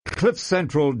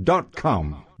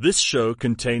cliffcentral.com. This show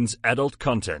contains adult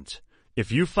content.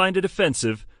 If you find it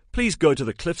offensive, please go to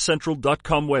the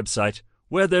cliffcentral.com website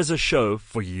where there's a show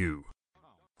for you.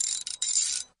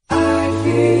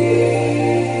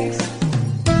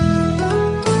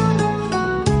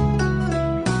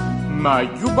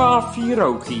 Majuba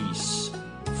vierhoutjies,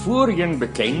 voorheen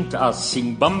bekend as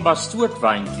Simbamba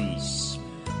stootwijntjies,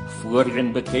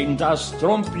 voorheen bekend as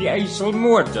Trompie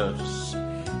IJsselmotors,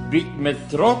 bied met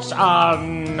trots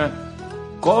aan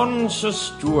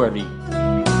ConSeStorie.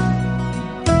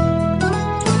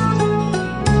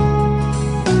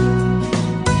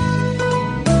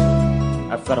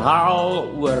 'n verhaal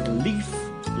oor lief,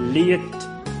 leed,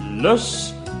 lus,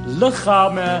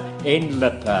 liggame en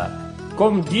lippe.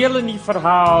 Kom deel in die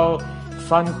verhaal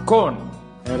van Con,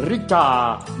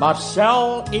 Rita,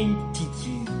 Marcel en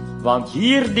Titi, want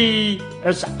hierdie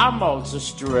is almal se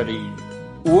storie,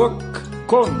 ook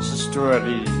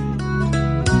ConSeStorie.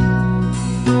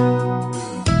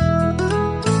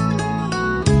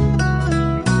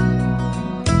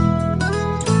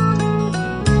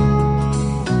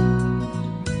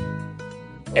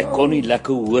 Ek kon nie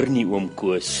lekker hoor nie, oom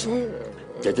Koos.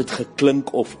 Dit het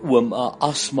geklink of oom 'n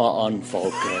asma-aanval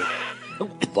kry.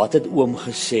 Wat het oom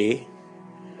gesê?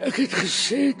 Ek het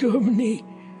gesê, dominee,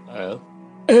 Ja.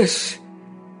 is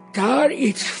daar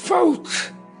iets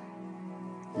fout?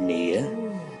 Nee.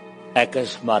 Ek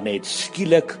is maar net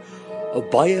skielik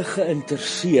baie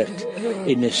geïnteresseerd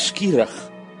en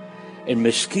nuuskierig en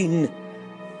miskien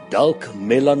dalk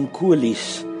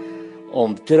melankolies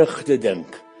om terug te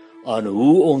dink aan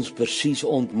hoe ons presies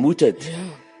ontmoet het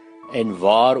en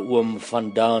waar oom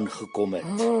vandaan gekom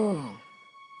het.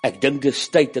 Ek dink dis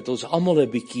tyd dat ons almal 'n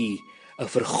bietjie 'n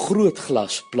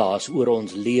vergrootglas plaas oor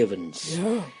ons lewens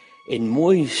en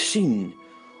mooi sien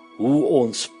hoe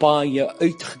ons paaie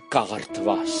uitgekaart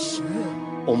was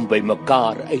om by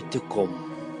mekaar uit te kom.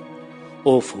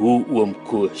 Of hoe oom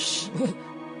Koos.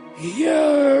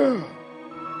 Ja.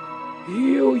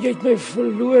 Jo, jy het my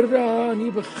verloor daar aan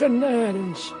die begin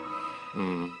erns.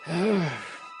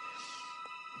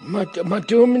 Maar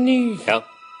dominee, Ja.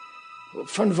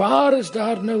 van waar is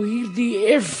daar nou hierdie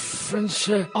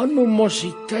effense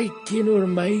animositeit teenoor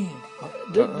my?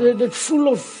 Dit voel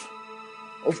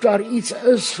of daar iets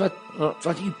is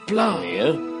wat u pla.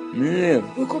 Nee,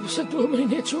 Hoekom sit dominee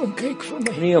net so en kyk vir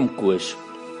my? nee oom Koos.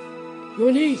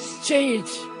 Dominee, sê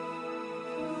iets.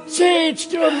 Sê iets,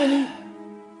 dominee.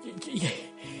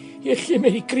 Jy gee my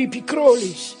die creepy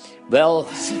crawlies. Wel,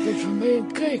 Sit net vir my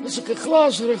en kyk, as ek 'n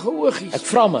glaserige oogies. ek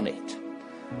vra maar net.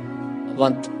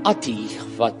 Want Attie,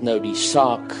 wat nou die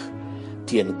saak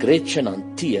teen Gretchen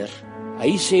hanteer,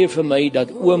 hy sê vir my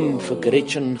dat oom vir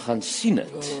Gretchen gaan sien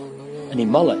het in die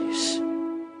malhuis.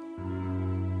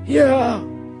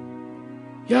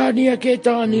 Ja, nee, ek het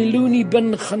haar in die Looney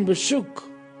Bin gaan besoek.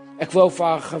 Ek wou vir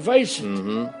haar gewys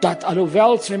het, dat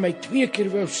alhoewel sy my 2 keer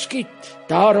wou skiet,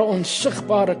 daar 'n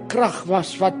onsigbare krag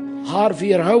was wat haar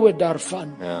weerhou het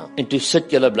daarvan. Ja. En toe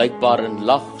sit julle blykbaar en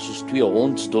lag soos 2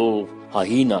 hondsdol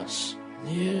hyenas.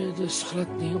 Nee, dis glad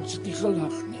nie, ons het nie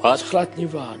gelag nie. Wat? Dis glad nie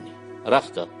waar nie.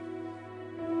 Regtig.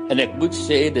 En ek moet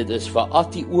sê dit is vir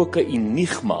Attie ook 'n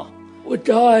enigma. O,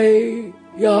 daai,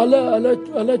 ja,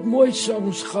 hulle het mooi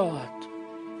songs gehad.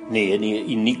 Nee,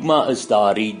 enigma is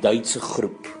daardie Duitse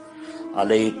groep.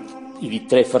 Hulle het hierdie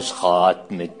treffers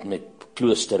gehad met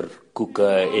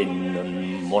kloosterkoeke en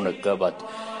monnike wat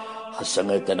gesing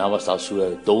het en dan was daar so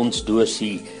 'n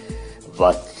donsdosie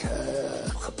wat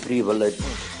geprewel het,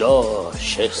 da,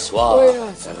 chez soi,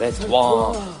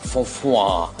 retoire,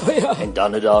 fonfoin. En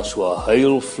dan het daar so 'n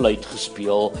huilfluit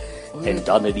gespeel en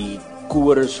dan het die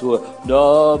koor so,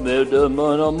 da, met de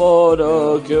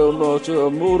manamada, kelmata,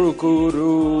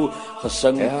 murukuru,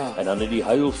 gesing, en dan het die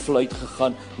huilfluit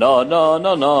gegaan, na,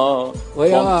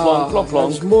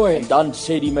 plonk, mooi. en dan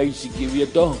sê die meisiekie weer,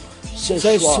 da, C'est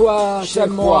soi, c'est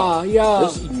moi, ja.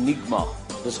 Dis enigma,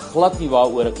 dis glad nie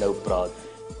waaroor ek nou praat.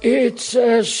 It's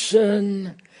a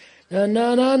sin,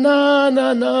 na.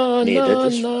 Nee,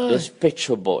 dis Pet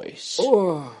Shop Boys.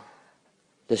 Oh,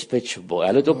 Dis Pet Shop Boys.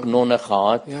 Hulle het ook nonne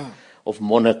gehad, of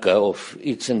monnike, of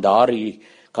iets in daardie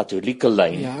katholieke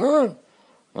lyn. ja,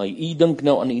 Maar jy dink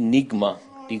nou aan Enigma,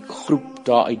 die groep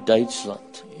daar uit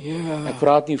Duitsland. ja. Ek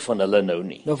praat nie van hulle nou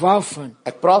nie. Nou waarvan?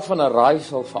 Ek praat van 'n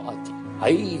raaisel vir Attie.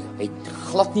 Hy het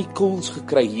glad nie koels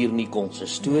gekry hier in die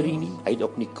ConSeStorie nie. Hy het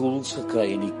ook nie koels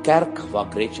gekry in die kerk waar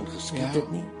Gretchen geskiet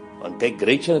het nie. Want kyk,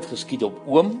 Gretchen het geskiet op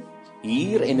oom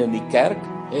hier en in die kerk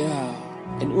Ja.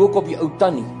 en ook op die ou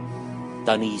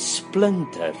tannie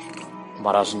Splinter.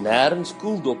 Maar as nêrens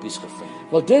koeldoppies gevind.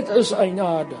 Wel, dit is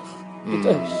eienaardig. Dit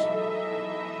is.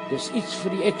 Dis iets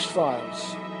vir die X-Files.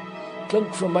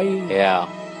 klink vir my Ja.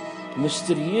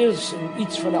 misterieus en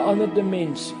iets van 'n ander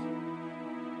dimensie.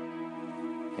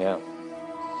 Ja.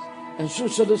 En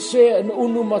soos hulle sê in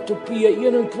Onomatopee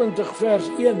 21 vers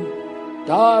 1,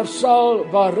 daar sal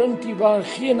waar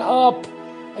geen aap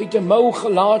uit 'n mou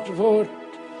gelaat word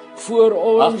voor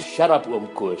Ag, ons. shut up oom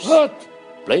Koos. Wat?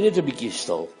 Bly net 'n bietjie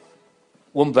stil.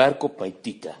 Oom werk op my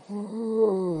tiete.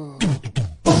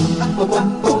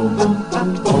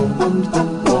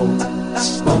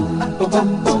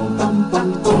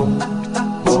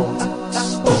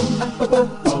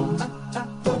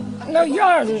 Nou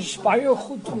ja, dit is baie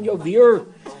goed om jou weer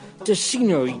te sien,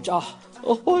 Rita.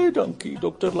 Baie dankie,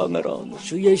 dokter Langeraan.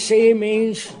 So jy sê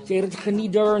mens, jy het dit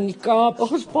geniet daar in die Kaap.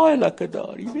 Ag, is baie lekker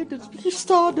daar. Jy weet, dit is bietjie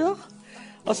stadig.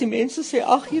 As die mense sê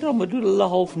 8:00, dan bedoel hulle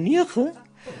 8:30.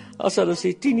 As hulle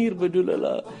sê 10:00, bedoel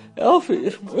hulle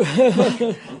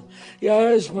 11:00. Ja,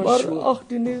 is maar so. Maar ag,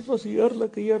 dit was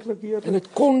heerlik. En dit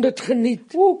kon dit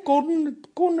geniet.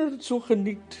 Kon dit so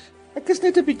geniet. Ek is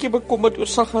net 'n bietjie bekommerd oor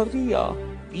Sagaria.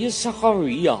 Wie is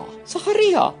Sagaria?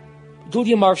 Sagaria? Bedoel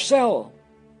jy Marcel?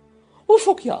 Hoe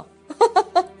fok ja?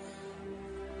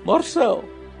 Marcel,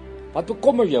 Wat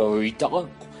bekommer jou, Rita?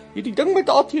 hierdie ding met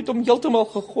Attie het hom heeltemal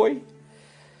gegooi.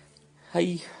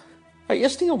 Hy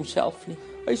is nie homself nie.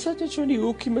 Hy sit net so in die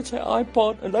hoekie met sy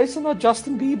iPod en luister na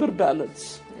Justin Bieber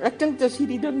ballads. Ek dink dis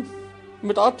hierdie ding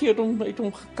met Attie het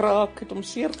hom gekraak, het hom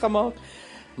seer gemaak.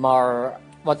 Maar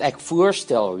wat ek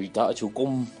voorstel, Rita, is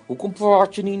hoekom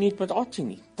praat jy nie net met Attie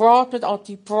nie? Praat met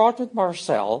Attie, praat met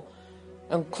Marcel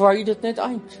en kry dit net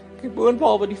uit. Kyk,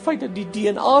 boonbehalwe die feit dat die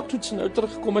DNA-toets nou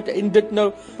teruggekom het en dit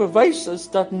nou bewys is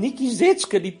dat Nikki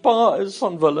Zetske die pa is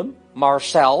van Willem.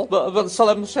 Marcel, Wat sal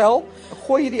homself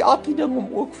gooi die Attie ding om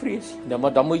ook vrees. nou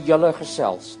maar dan moet julle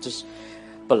gesels. Dit is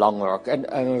belangrik.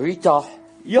 En Rita,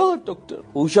 Ja, dokter.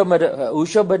 hoe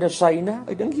is jou medisyne?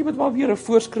 Ek dink jy moet maar weer 'n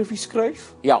voorskrifie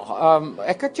skryf. Ja,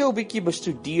 ek het jou 'n bietjie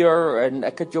bestudeer en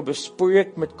ek het jou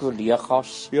bespreek met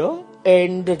kollegas. Ja?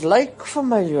 En dit lyk vir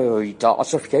my, Rita,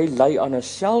 asof jy ly aan 'n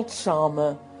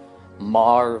seldsame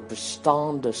maar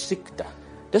bestaande siekte.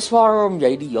 Dis waarom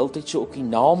jy die hele tyd so op die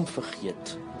naam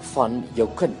vergeet van jou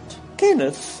kind.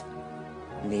 Kenneth.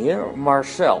 Nee,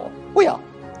 Marcel. O ja,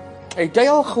 Het jy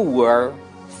al gehoor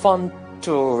van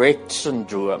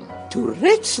Tourette-syndroom?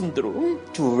 Tourette-syndroom.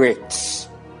 Tourette's.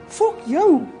 Fok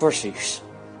jou. Presies.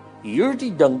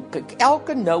 Hierdie ding, kyk,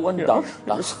 elke nou en dan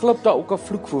glip daar ook 'n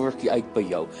vloekwoordjie uit by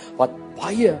jou, wat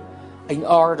baie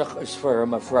eienaardig is vir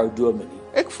mevrou Dominee.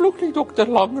 Ek vloek nie, dokter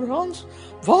Langerhans.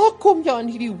 Waar kom jy aan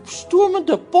hierdie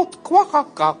stomende pot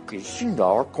kwakakak? Jy sien,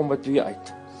 daar kom dit weer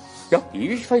uit. Ja,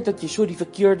 hierdie feit dat jy so die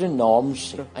verkeerde naam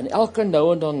sê, en elke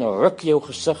nou en dan ruk jou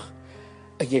gesig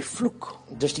en jy vloek.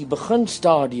 Dis die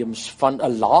beginstadiums van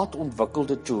 'n laat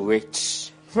ontwikkelde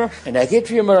Tourette's. En ek het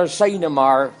vir medisyne,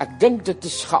 maar ek dink dit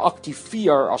is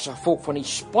geaktiveer as gevolg van die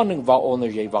spanning waaronder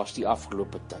jy was die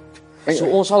afgelope tyd. So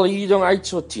ons sal hierdie ding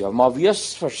uitsorteer, maar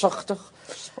wees versigtig.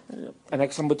 En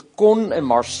ek sal met Con en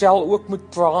Marcel ook moet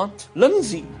praat.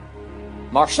 Lindsay.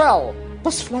 Marcel,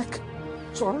 Besvlek.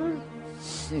 sorry.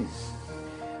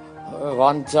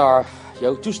 Want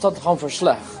jou toestand gaan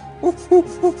versleg.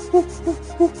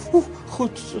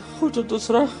 Goed, dit is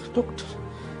reg, dokter.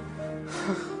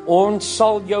 Ons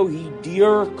sal jou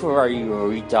hierdeur kry,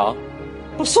 Rita.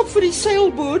 Pas op vir die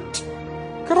seilboot.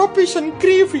 Krappies en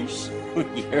kreefies.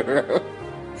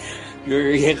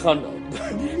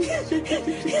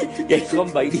 Jy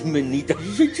gaan by die minuut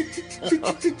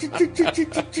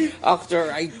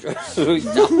agteruit,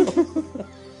 Rita.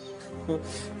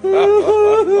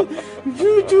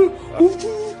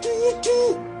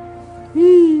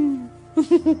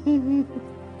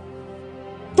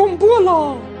 Tombola.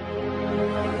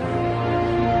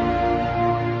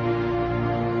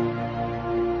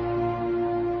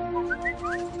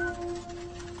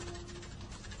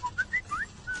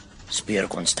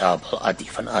 Speerkonstabel Addy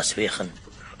van Aswegen.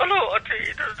 Hallo,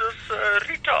 dit is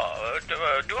Rita,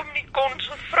 Dominee Con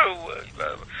se vrou,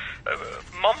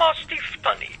 mamma Stief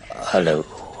tannie. Hallo,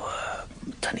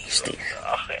 tannie Stief.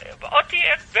 Ag, Attie,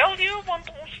 ek bel jou want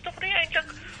ons het nog nie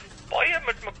eintlik baie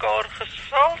met mekaar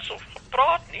gesels of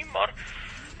gepraat nie, maar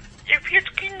jy weet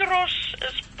Kinross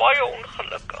is baie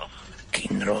ongelukkig.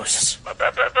 Kinross.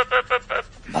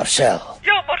 Marcel.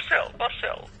 Ja, Marcel.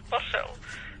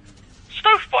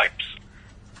 Stoofpipes.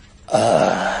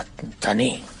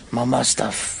 Tannie, mama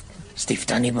Stief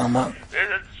tannie mama.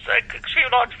 Ek sê jou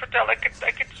nou te vertel, ek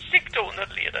het siekte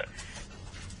onderlede.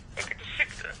 Ek het 'n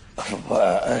siekte.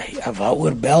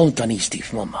 Waaroor bel tannie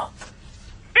Stief mama?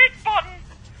 Bedpan.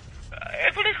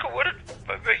 Ek wil net gehoor het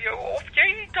by jou of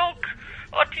jy dalk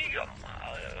Attie,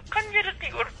 kan jy dit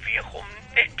nie oorweeg om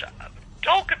net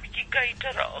dalk 'n bietjie gay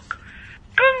te raak.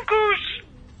 Kinkoes!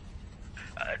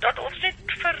 Dat ons net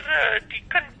vir die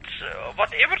kind,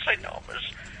 whatever sy naam is,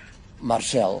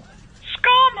 Marcel,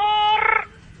 skaam haar!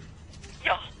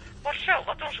 Ja, Marcel,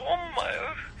 dat ons hom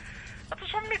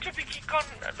net so 'n bietjie kan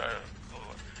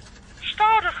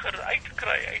stadiger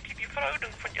uitkry uit die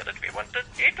verhouding van julle twee, want dit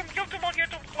het hom heeltemal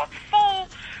glad val,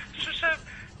 soos 'n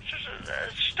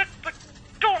stuk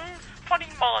beton van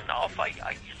die maan af.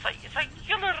 Sy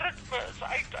hele ritme is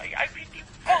uit, hy weet nie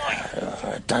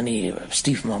waar. Tannie,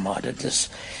 stiefmamma, dit is...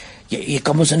 Jy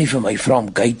kan mos nie vir my vra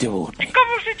om gay te word nie. Ek kan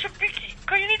mos net so bietjie,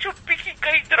 kan jy net so bietjie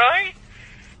gay draai?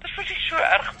 Dis mos nie so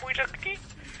erg moeilik nie.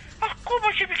 Ag, kom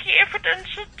as jy bietjie effort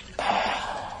insit.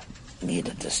 Nee,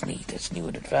 dit is nie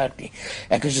hoe dit werk nie.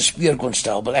 Ek is 'n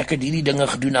speurkonstabel, ek het hierdie dinge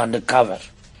gedoen undercover.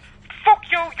 Fok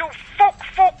jou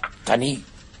fok. Tannie,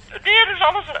 Nee, dis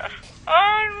alles reg.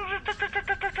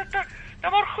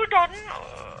 Nou maar goed dan.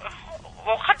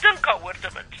 Gaan dink daaroor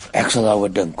ten minste. ek sal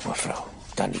daaroor dink, mevrou,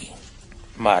 Tannie.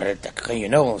 Maar ek kan jou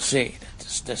nou al sê,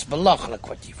 dis belaglik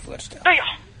wat jy voorstel. Nou ja,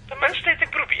 ten minste het ek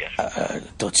probeer.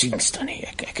 Totsiens, Tannie,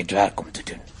 ek het werk om te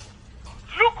doen.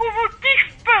 Lokomotief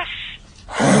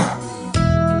bus.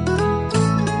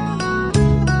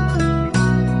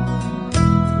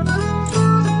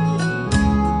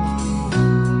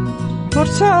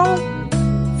 Marcel,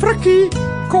 Frikkie,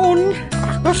 Kon,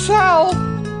 Marcel,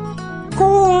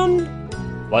 Kon.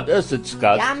 Wat is dit,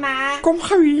 skat? Ja, ma. Kom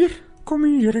gou hier. Kom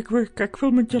hier, ek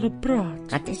wil met julle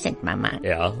praat. Wat is dit, mama?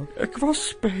 Ja. Ek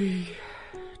was by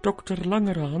Dr.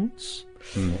 Langerhans.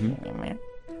 Ja,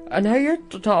 En hy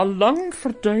het na 'n lang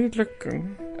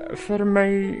verduideliking vir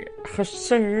my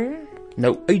gesê,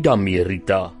 Nou uit daarmee,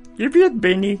 Rita. jy weet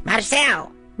Benny,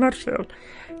 Marcel. Marcel,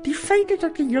 die feit dat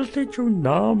ek die hele tyd jou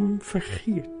naam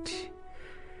vergeet.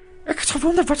 Ek het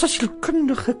gewonder wat as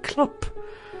sielkundige klap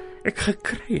ek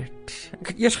gekry het. Ek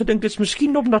het eers gedink dit is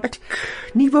miskien omdat ek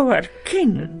nie wou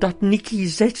erken dat Nikki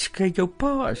Zetske jou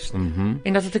pa is.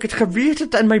 En dat ek het geweet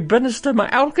het in my binneste, maar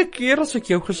elke keer as ek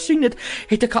jou gesien het,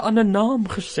 het ek 'n ander naam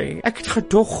gesê. Ek het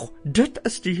gedog, dit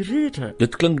is die rede.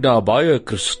 Dit klink na baie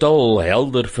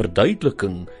kristalhelder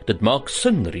verduideliking. Dit maak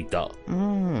sin, Rita.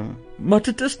 Maar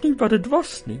dit is nie wat dit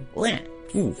was nie. O,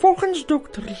 Volgens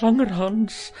Dr.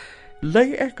 Langerhans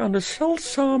ly ek aan 'n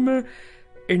seldsame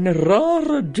en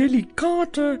rare,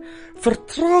 delikate,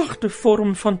 vertraagde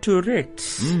vorm van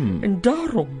Tourette's. En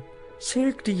daarom sê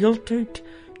ek die hele tyd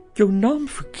jou naam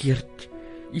verkeerd.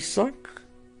 Isak?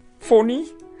 Fonnie?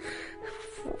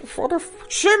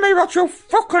 Sê my wat jou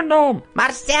fucking naam.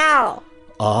 Marcel.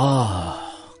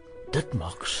 Dit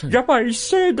maak sin. Ja, maar hy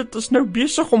sê dit is nou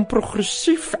besig om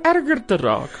progressief erger te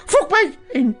raak. Fok my!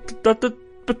 En dat dit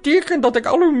beteken dat ek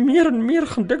al hoe meer en meer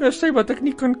gaan dinge sê wat ek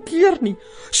nie kan keer nie.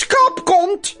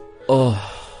 Skaapkont!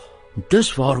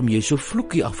 Dis waarom jy so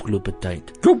vloek die afgelope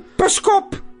tyd. Jou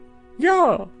biskop!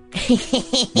 Ja,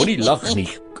 Moenie lag nie.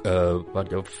 Wat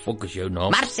die fok is jou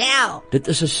naam? Marcel. Dit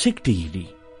is 'n siekte hierdie.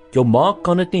 Jou ma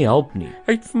kan dit nie help nie.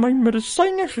 hy het vir my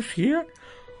medisyne gegee.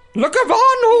 Lekker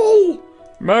waanhol!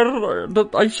 Maar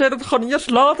hy sê dit gaan eers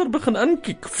later begin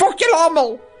inkiek. Fok julle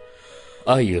almal!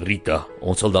 Ai, Rita,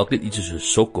 ons sal dalk net iets soos 'n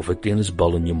sok of 'n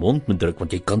tennisbal in jou mond moet druk,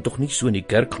 want jy kan tog nie so in die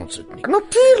kerk gaan sit nie.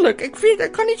 Natuurlik, ek weet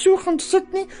ek kan nie so gaan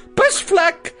sit nie.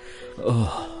 Pisvlek!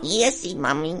 Yesie,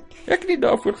 mami. Ek het nie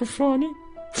daarvoor gevra nie.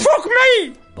 Fok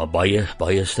my! Maar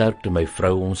baie sterkte, my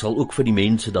vrou. Ons sal ook vir die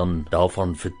mense dan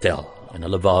daarvan vertel en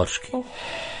hulle waarsku.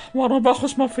 Maar dan wag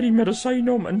ons maar vir die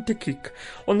medisyne om in te kiek.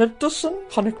 Ondertussen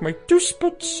gaan ek my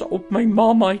toespits op my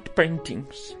Marmite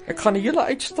paintings. Ek gaan 'n hele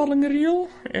uitstalling reël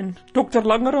en Dr.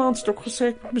 Langerhans het ook gesê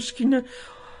ek moet miskien 'n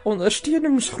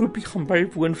ondersteuningsgroepie gaan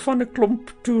bywoon van 'n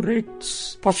klomp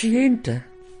Tourette's pasiënte.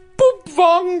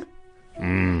 Poepwang!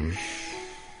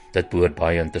 Dit behoort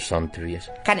baie interessant te wees.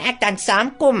 Kan ek dan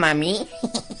saamkom, mami?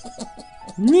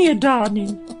 Nee,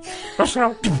 Dani.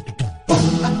 Marcel.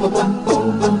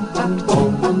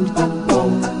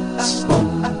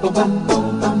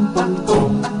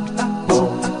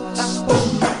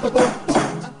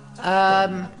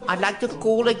 I'd like to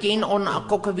call again on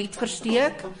Kokkewiet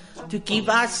Versteek to give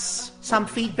us some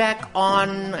feedback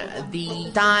on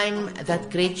the time that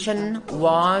Gretchen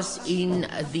was in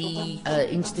the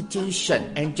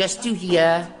institution, and just to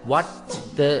hear what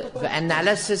the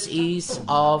analysis is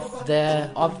of the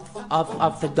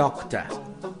doctor.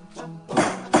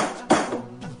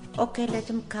 Okay, let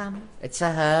him come. It's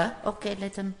a her. Okay,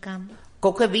 let him come.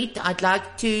 Kokkewiet, I'd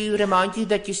like to remind you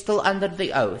that you're still under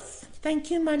the oath.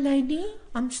 Thank you, my lady.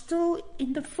 I'm still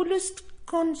in the fullest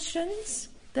conscience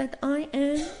that I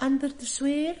am under the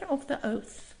swear of the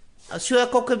oath. So,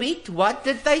 Kokkewiet, what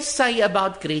did they say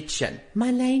about Gretchen?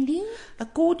 My lady,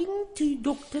 according to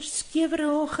Dr.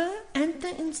 Skeverhage and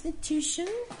the institution,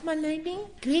 my lady,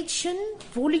 Gretchen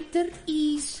Voliter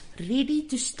is ready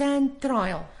to stand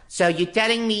trial. So you're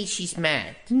telling me she's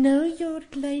mad? No, your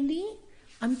lady,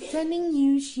 I'm telling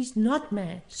you she's not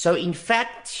mad. So in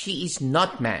fact, she is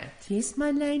not mad. Yes,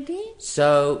 my lady.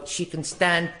 So she can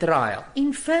stand trial.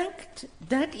 In fact,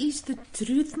 that is the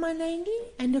truth, my lady.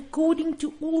 And according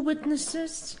to all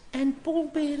witnesses and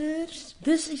pallbearers,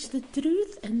 this is the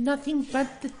truth and nothing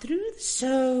but the truth.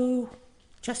 So,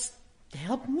 just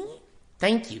help me.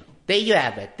 Thank you. There you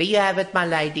have it. There you have it, my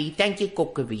lady. Thank you,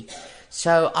 Kokkewiet.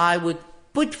 So I would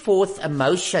put forth a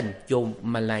motion,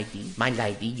 my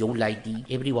lady, your lady,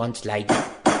 everyone's lady.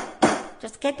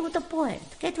 Just get to the point.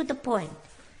 Get to the point.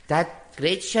 That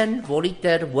Gretchen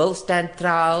Voliter will stand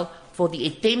trial for the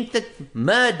attempted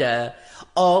murder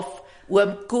of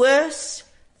Oom Koos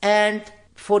and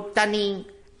for Tannie.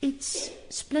 It's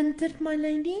splintered, my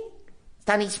lady.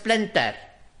 Tannie Splinter.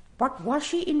 But was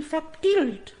she in fact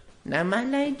killed? No, my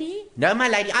lady. No, my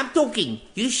lady. I'm talking.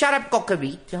 You shut up,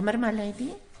 Kokkewiet. Jammer, my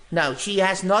lady. No, she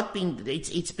has not been.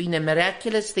 It's been a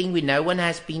miraculous thing where no one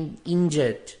has been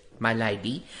injured, my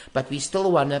lady. But we still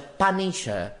want to punish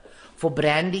her for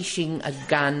brandishing a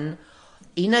gun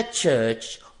in a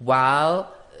church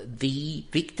while the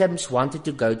victims wanted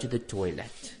to go to the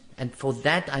toilet. And for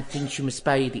that, I think she must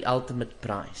pay the ultimate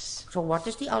price. So what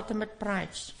is the ultimate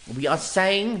price? We are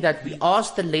saying that we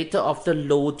ask the letter of the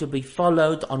law to be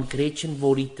followed on Gretchen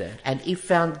Voliter, and if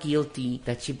found guilty,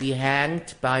 that she be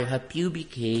hanged by her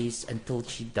pubic hairs until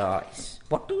she dies.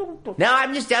 What do you do? No,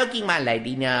 I'm just joking, my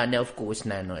lady. No, of course,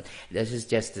 no. This is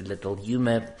just a little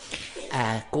humor.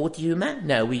 Court humor?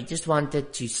 No, we just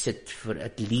wanted to sit for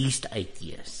at least 8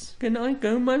 years. Can I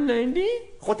go, my lady?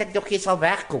 God, ek dog jy sal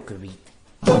weg, Kokkewiet.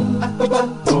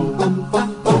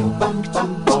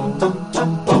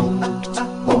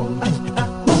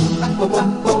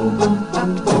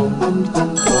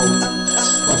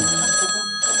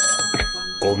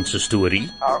 ConSeStorie.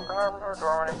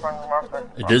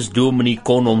 Dis Dominee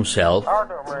Kon homself.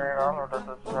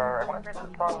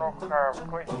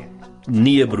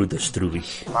 Nee, broeder Stroewie.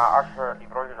 Maar als die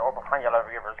broodjes open gaan, jullie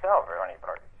weer bestellen, wil je niet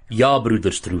broodjes? Ja,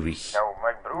 broeder Stroewie. Nou,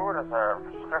 mijn broer is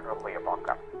een verschrikkelijk goede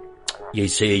bakker. Jy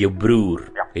sê jou broer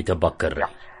het 'n bakkery. Ja,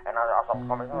 en als dat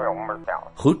van mij wil je bestellen.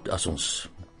 Goed, as ons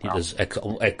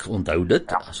ek onthou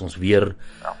dit, as ons weer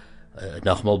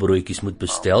nagmaalbroodjies moet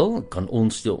bestel, kan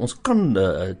ons kan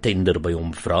tender by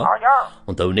hom vra.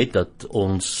 Onthou net dat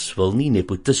ons wil nie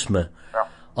nepotisme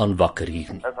aanwakker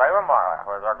hier nie. Dat zijn we maar,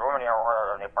 dat doen we niet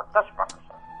nepotisme.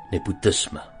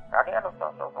 Nepotisme. Ja, nee, dat is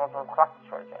ons glad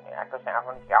zo zijn. Ek is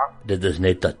eigenlijk niet, ja. Dit is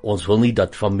net dat ons wil nie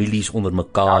dat families onder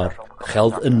mekaar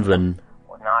geld inwin.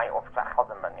 Nee, of geld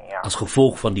inwin, ja. As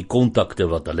gevolg van die kontakte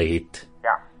wat hulle het.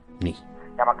 Ja. Nee.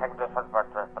 Ja, maar kijk, dus wat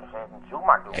president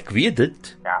Zuma doet. Ek weet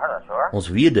dit. Ja, dat is hoor. Ons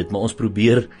weet dit, maar ons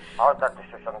probeer. Oh, dat is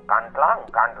dus een kantla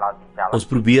die zelf. Ons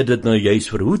probeer dit nou juist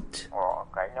verhoed. Oh,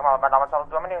 oké. Nee, maar dan zal de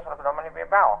dominee weer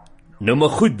bellen. Nou maar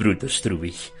goed, broeder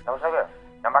Stroewie. Nou zeg je.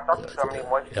 Ja, maar dat is dominee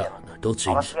mooi. Ja, tot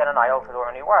ziens. Alles weer een heel veel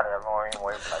dominee worden.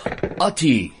 Mooi blijven.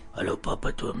 Ati, hallo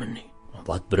papa dominee.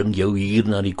 Wat bring jou hier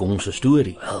na die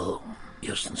ConSeStorie? Wel,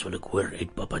 eerstens wil ek hoor,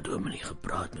 het papa dominee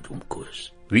gepraat met oom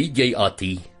Koos. Weet jy,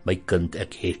 Ati, my kind,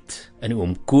 ek het. En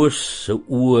oom Koos se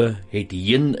oë het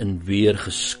heen en weer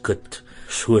geskit,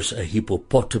 soos 'n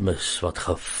hippopotamus wat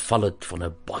geval het van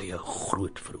 'n baie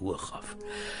groot verhoog af.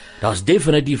 Daar's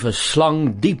definitief 'n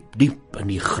slang diep in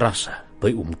die grasse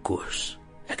by oom Koos.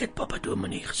 Ek het papa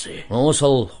dominee gesê. Ons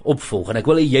sal opvolg en ek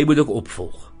wil hê jy moet ook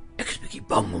opvolg. Ek is bietjie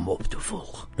bang om op te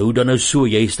volg. Nou dan nou so,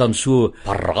 jy staan so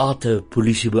parate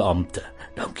polisiebeampte.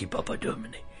 Dankie papa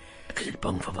dominee. Ek is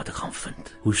bang vir wat ek gaan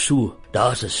vind. Hoe so?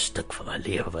 Daar's 'n stuk van my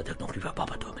lewe wat ek nog nie vir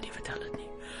papa dominee vertel het nie.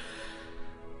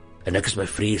 En ek is my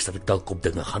vrees dat ek dalk op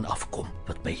dinge gaan afkom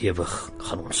wat my ewig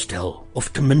gaan ontstel, of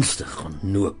ten minste gaan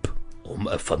noop om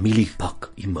 'n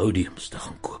familiepak Imodiums te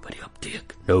gaan koop by die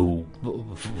apteek. Nou,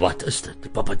 wat is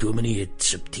dit? Papa dominee het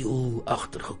subtiel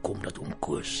agtergekom dat oom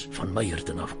Koos van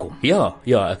Meyerton afkom. Ja,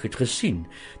 ek het gesien.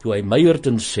 Toe hy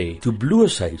Meyerton sê, toe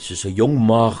bloos hy soos 'n jong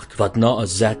maagd wat na 'n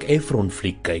Zac Efron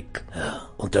fliek kyk. Ja,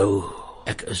 onthou,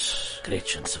 ek is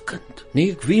Gretchen se kind.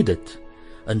 Nee, ek weet dit.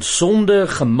 In sonde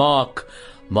gemaak,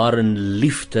 maar in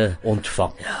liefde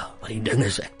ontvang. Ja, maar die ding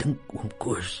is, ek dink oom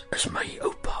Koos is my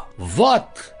oupa.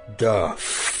 Wat? De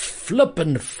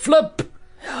flip.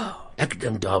 Ja, ek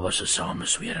dink daar was 'n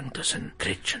sameswering tussen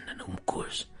Gretchen en oom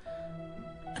Koos.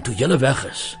 En toe julle weg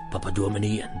is, papa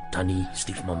dominee en tannie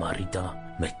stiefmama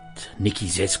Rita met Nikki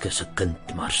Zetske se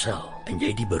kind Marcel en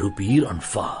jy die beroep hier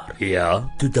aanvaar. Ja,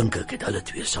 toe dink ek het hulle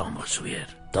twee saam gesweer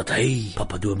dat hy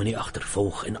Papa Dominee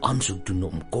agtervolg en aansoek doen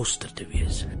om koster te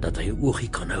wees, dat hy 'n oogie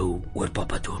kan hou oor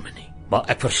Papa Dominee. Maar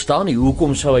ek verstaan nie,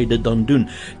 hoekom sou hy dit dan doen?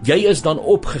 Jy is dan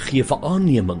opgegee vir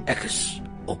aanneming. Ek is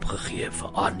opgegee vir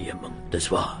aanneming. Dis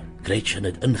waar. Gretchen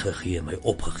het ingegee my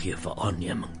opgegee vir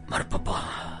aanneming. Maar papa,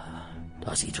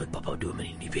 daar's iets wat Papa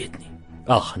Dominee nie weet nie.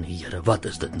 Ag nee, Here, wat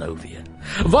is dit nou weer?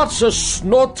 Wat 'n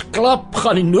snotklap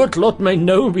gaan die noodlot my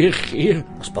nou weer gee?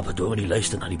 As Papa Dominee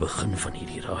luister na die begin van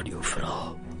hierdie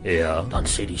radioverhaal, ja, dan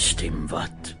sê die stem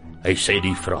wat? Hy sê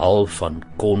die verhaal van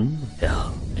Con,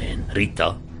 ja, en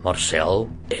Rita, Marcel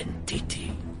en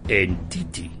Titi. En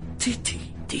Titi.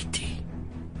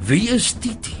 Wie is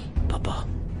Titi, papa?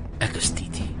 Ek is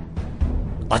Titi.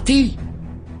 Ati,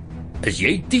 is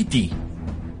jy Titi?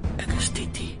 Ek is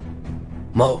Titi.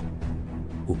 Maar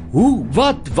hoe,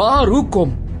 wat, waar,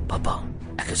 hoekom? Papa,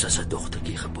 ek is as 'n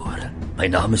dogtertjie gebore. My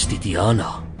naam is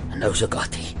Titiana en nou is ek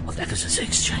Ati, want ek is 'n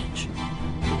sex change.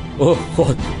 Oh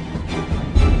God.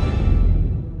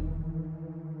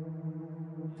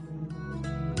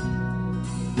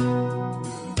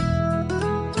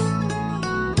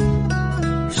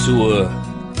 So,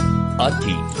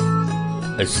 Ati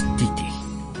is Titi.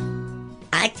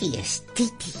 Ati is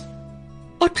Titi.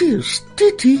 Ati is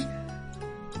Titi?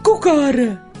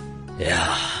 Koekare.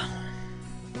 Ja,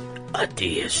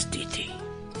 Ati is Titi.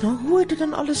 Nou hoe het dit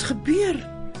dan alles gebeur?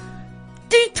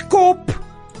 Tietkop!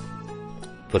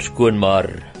 Verskoon maar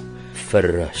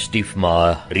vir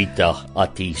stiefma Rita,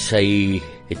 Ati. Sy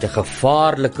het 'n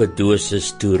gevaarlike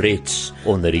dosis Tourette's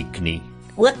onder die knie.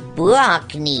 Ook bo haar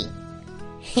knie.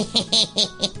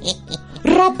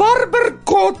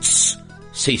 Rabarberkots,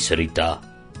 Sê Rita.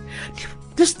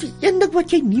 dis die een ding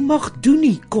wat jy nie mag doen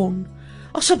nie, Con.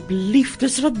 Asseblief,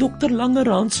 dis wat dokter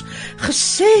Langerhans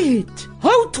gesê het.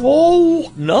 Houd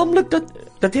hol, naamlik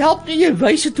dat help nie jy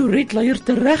wyse Tourette-leier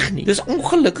tereg nie. Dis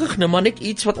ongelukkig nou maar net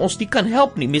iets wat ons nie kan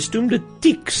help nie. Mens noem dit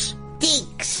tics.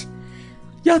 Tics.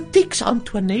 Ja, tics,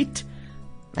 Antoinette.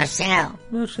 Marcel.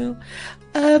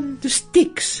 Dis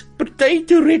tics. Party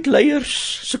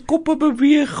Tourette-leiers se koppe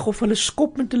beweeg of hulle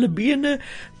skop met hulle bene.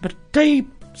 Party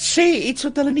sê iets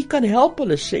wat hulle nie kan help,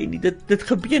 hulle sê nie. Dit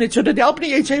gebeur net, so dit help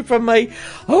nie jy sê vir my,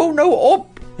 hou nou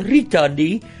op, Rita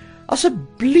nie.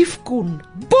 Asseblief, Con.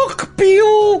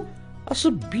 Bokpeel!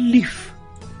 Asseblief.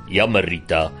 Jammer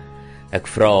Rita, ek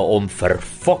vra om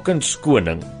verfucking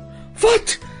skoning.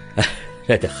 Wat?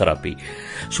 Net 'n grappie.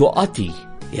 So Ati,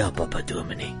 ja Papa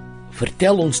Dominee,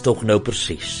 vertel ons tog nou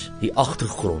presies die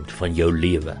agtergrond van jou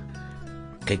lewe.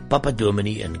 Kyk, Papa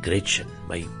Dominee en Gretchen,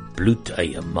 my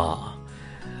bloedeie ma,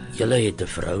 julle het 'n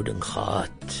verhouding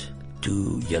gehad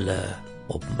toe julle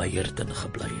op Meyerton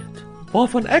gebly het.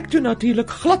 Waarvan ek toe natuurlik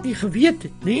glad nie geweet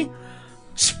het nie.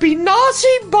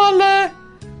 Spinasieballe!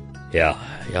 Ja,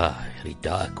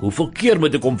 Rita, hoeveel keer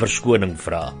moet ek om verskoning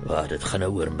vra? Dit gaan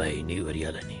nou oor my, nie oor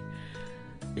julle nie.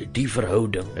 Die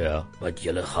verhouding wat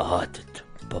julle gehad het,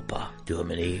 Papa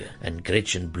Dominee en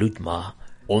Gretchen bloedma.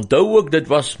 Onthou ook, dit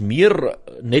was meer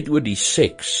net oor die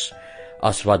seks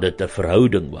as wat dit 'n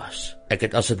verhouding was. Ek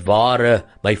het as dit ware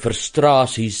my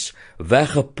frustrasies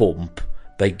weggepomp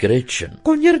by Gretchen.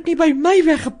 Kon jy dit nie by my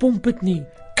weggepomp het nie?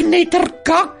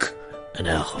 Knetterkak! In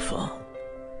elk geval,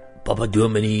 Papa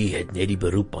Dominee het net die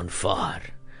beroep aanvaar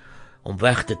om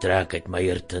weg te trek uit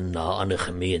Meyerton na 'n ander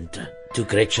gemeente. Toe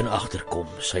Gretchen agterkom,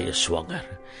 sy is swanger.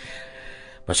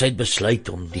 Maar sy het besluit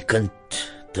om die kind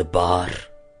te baar,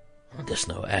 want dis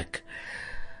nou ek,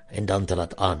 en dan te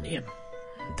laat aanneem.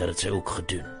 Dit het sy ook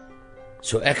gedoen.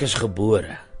 So ek is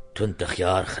gebore 20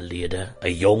 jaar gelede,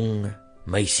 'n jong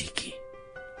meisietjie.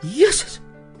 Jesus,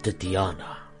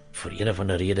 Titiana. Vir een of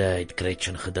ander rede het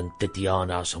Gretchen gedink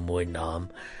Titiana is 'n mooi naam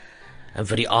en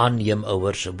vir die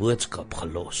aanneemouers 'n boodskap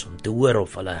gelos om te hoor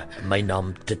of hulle my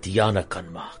naam Titiana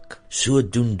kan maak.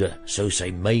 Sodoende sou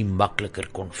sy my makliker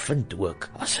kon vind ook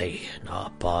as sy na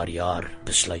 'n paar jaar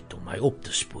besluit om my op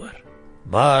te spoor.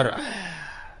 Maar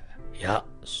ja,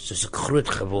 soos ek groot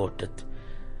geword het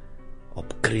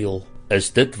op Kriel.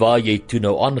 Is dit waar jy toe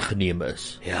nou aangeneem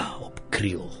is? Ja, op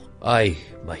Kriel. Ai,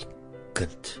 my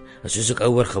kind. En soos ek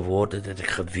ouer geword het, het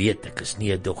ek geweet ek is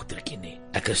nie 'n dogtertjie nie.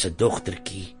 Ek is 'n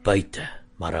dogtertjie buite,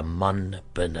 maar 'n man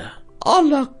binne.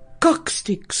 Alle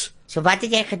kakstiks. So wat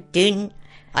het jy gedoen,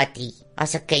 Ati,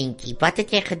 as 'n kindjie? Wat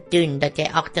het jy gedoen dat jy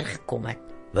agtergekom het?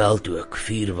 Wel, toe ek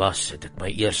 4 was, het ek my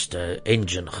eerste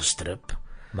engine gestrip,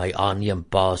 my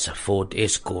aanneempa se Ford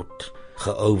Escort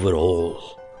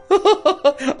geoverhaul.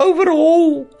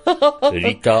 Overhaul.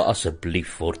 Rita,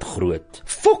 asseblief word groot.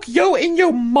 Fok jou en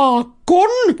jou ma,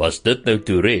 Con. Was dit nou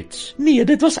Tourette's? Nee,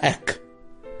 dit was ek.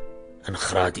 In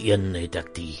graad 1 het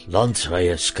ek die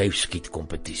landwyse skuifskiet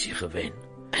kompetisie gewen.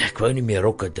 Ek wou nie meer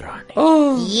rokke dra nie.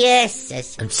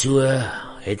 Jesus. En so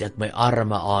het ek my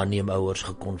arme aanneemouers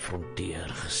gekonfronteer,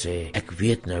 gesê, ek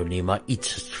weet nou nie, maar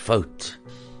iets is fout.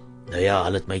 Nou ja,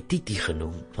 hulle het my Titi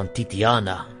genoem, van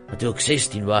Titiana. Maar toe ek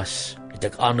 16 was, het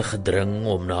ek aangedring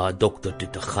om na 'n dokter toe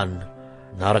te gaan,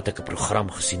 nadat ek 'n program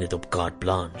gesien het op Carte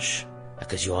Blanche.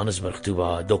 Ek is Johannesburg toe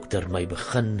waar 'n dokter my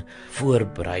begin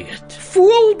voorberei het.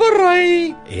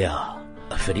 Voorberei? Ja,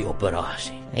 vir die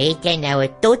operasie. Het jy nou 'n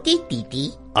tottie,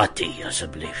 Titi? Attie,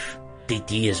 asseblief.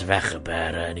 Titi is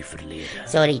weggebere in die verlede.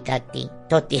 Sorry,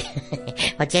 Tottie.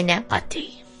 Wat jy nou?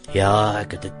 Attie. Ja,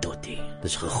 ek het 'n tottie.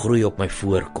 Dis gegroei op my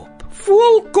voorkop.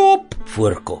 Voelkop?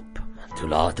 Voorkop. Toe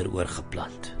later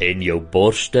oorgeplant. En jou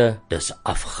borste, dis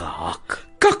afgehak.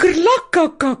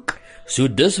 Kakkerlakkakak. So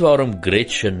dis waarom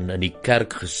Gretchen in die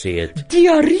kerk gesê het,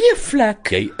 diarreevlek.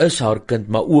 Jy is haar kind,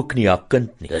 maar ook nie haar kind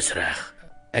nie. Dis reg.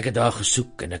 Ek het haar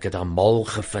gesoek en ek het haar mal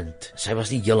gevind. Sy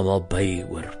was nie heeltemal by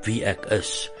oor wie ek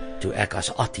is, toe ek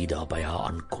as Attie daar by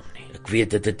haar aankom nie. Ek weet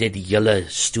dit het net die hele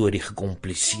storie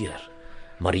gekompliseer.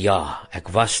 Maar ja, ek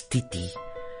was Titi,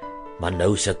 maar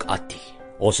nou is ek Attie.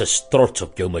 Ons is trots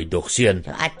op jou, my dogseun.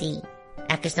 So, Attie,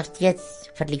 ek is nog steeds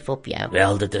verlief op jou.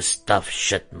 Wel, dit is tough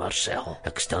shit, Marcel.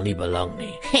 Ek stel nie belang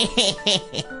nie.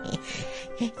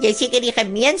 Jy is seker die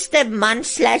gemeenste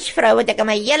man/vrou wat ek in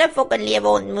my hele fucking lewe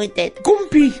ontmoet het.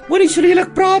 Kompie, moenie so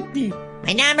lelik praat nie.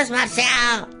 My naam is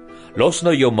Marcel. Los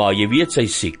nou jou ma, jy weet sy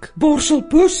siek.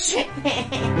 Borselpoes.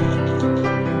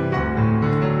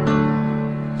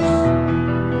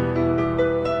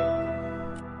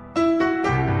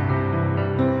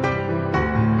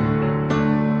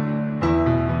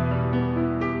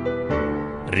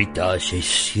 Rita, as jy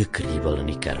seker jy wil in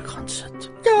die kerk gaan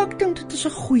sit. Ja, ek dink dit is 'n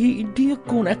goeie idee,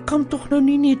 Kon. Ek kan tog nou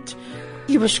nie net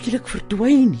ewe skielik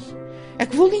verdwyn nie.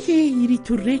 Ek wil nie hê hierdie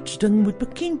Tourette's ding moet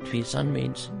bekend wees aan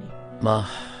mense nie. Maar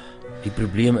die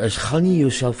probleem is, gaan jy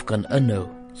jouself kan inhou?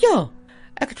 Ja,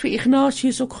 ek het vir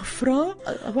Ignatius ook gevra,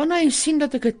 wanneer hy sien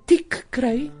dat ek 'n tik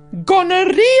kry.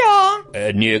 Gonorrhea!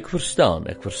 Nee, ek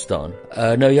verstaan.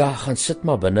 Nou ja, gaan sit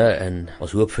maar binne en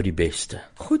ons hoop vir die beste.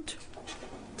 Goed.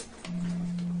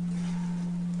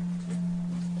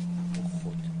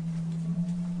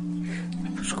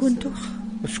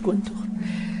 Verskoon tog.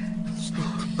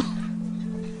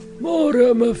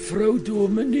 Môre mevrou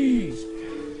Dominee.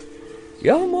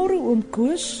 Ja, môre oom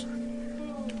Koos.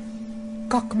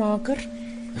 Kakmaker.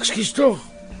 Ekskuus tog.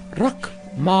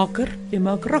 Rakmaker, jy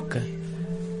maak rakke.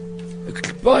 Ek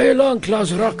het baie lank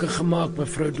klas rakke gemaak,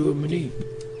 mevrou Dominee.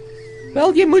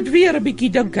 Wel, jy moet weer 'n bietjie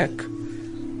dink ek.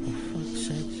 Wat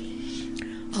sê jy?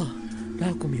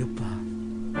 Daar kom jou pa.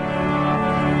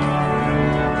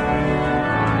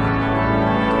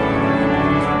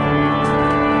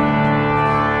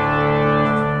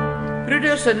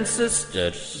 Broeders en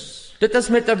susters, dit is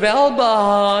met 'n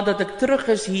welbehae dat ek terug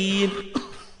is hier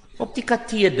op die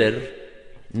kateder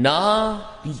na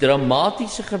die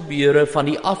dramatiese gebeure van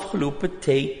die afgelope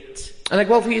tyd. En ek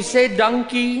wil vir julle sê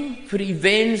dankie vir die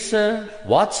wense,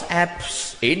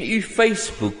 WhatsApps en u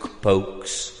Facebook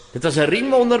posts. Dit was 'n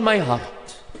riem onder my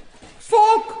hart.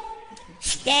 Fok!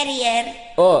 Sterrier.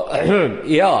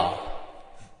 Ja.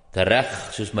 Reg,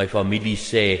 soos my familie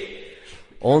sê.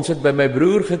 Ons het by my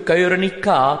broer gekuier in die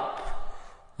Kaap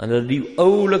en hulle die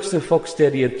oulikste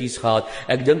foksterriertjies gehad.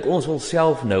 Ek dink ons wil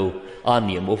self nou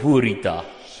aanneem, of hoe Rita?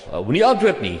 Moenie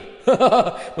antwoord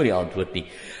nie.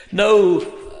 Nou,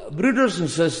 broeders en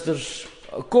susters,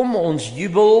 kom ons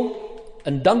jubel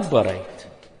in dankbaarheid.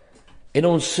 En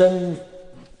ons sing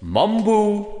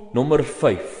Mambo nommer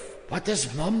 5. Wat is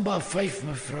Mamba 5,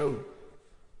 mevrou?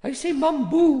 Hy sê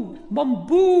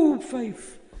Mambo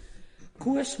 5.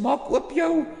 Koos, maak oop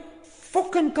jou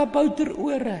fucking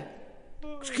kabouterore.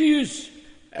 Ekskuus.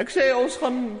 Ek sê ons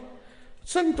gaan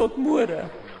sing tot môre.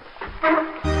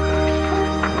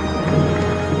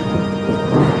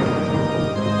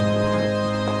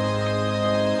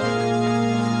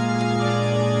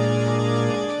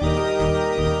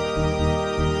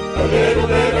 A little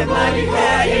bit of money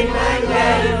in my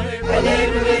hand, a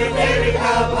little bit of every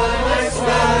cow by my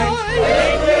side, a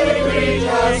little bit of green,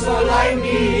 that's all I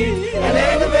need, a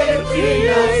little bit of tea,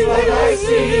 that's what I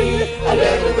see, a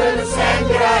little bit of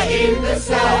Sandra in the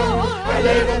sun, a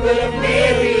little bit of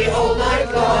Mary all night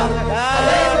long, a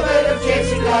little bit of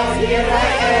Jessica, here I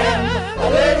am, a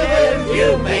little bit of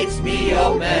you makes me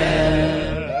your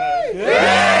man.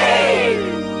 Hey!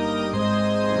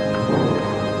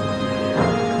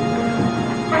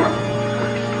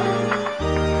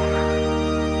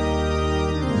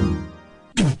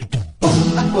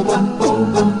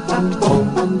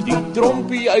 Die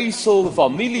Trompie Eisel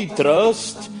Familie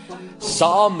Trust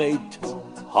saam met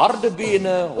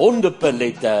Hardebene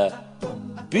hondepellette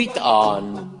bied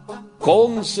aan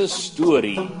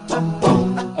ConSeStorie.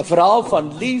 'n verhaal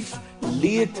van lief,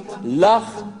 leed,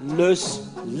 lag, lus,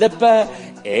 lippe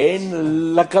en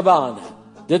lekkebane.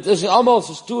 Dit is almal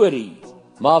se storie,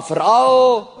 maar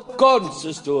veral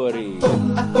ConSeStorie.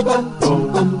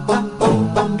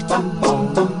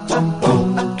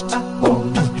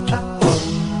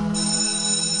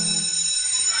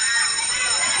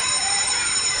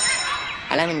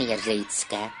 Hallo meneer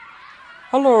Zetske.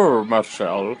 Hallo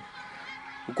Marcel.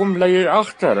 Hoekom bly jy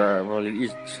agter? Wil jy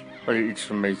iets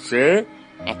vir my sê?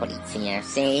 Ek wil iets van jou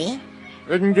sê.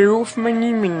 En jy hoef my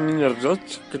nie meneer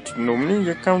Zetske te noem nie,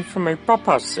 jy kan vir my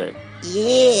pappa sê.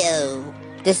 Eeuw.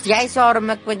 Dis juist waarom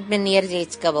ek met meneer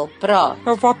Zetske wil praat.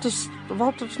 Nou wat is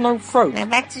nou fout? Nou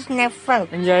wat is nou fout?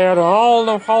 En jy herhaal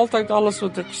nog altyd alles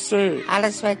wat ek sê.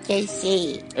 Alles wat jy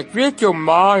sê. Ek weet jou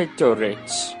ma het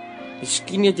Tourette's.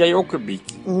 Miskien het jy ook 'n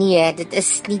bietjie. Nee, dit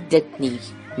is nie dit nie,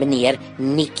 meneer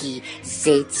Nikkie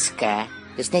Zetske.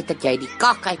 Dis net dat jy die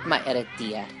kak uit my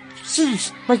irriteer.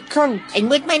 Presies, my kind. Jy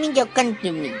moet my nie jou kind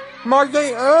noem nie. Maar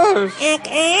jy is. Ek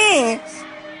is.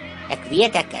 Ek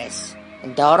weet ek is.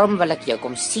 En daarom wil ek jou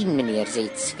kom sien, meneer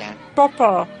Zetske.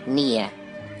 Papa. Nee,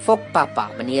 fok papa,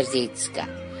 meneer Zetske.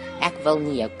 Ek wil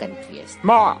nie jou kind wees.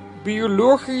 Maar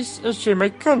biologies is jy my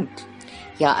kind.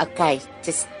 Ja, okay,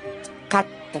 just cut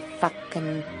the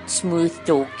fucking smooth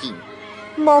talking.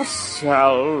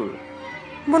 Marcel,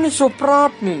 moenie so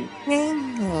praat nie.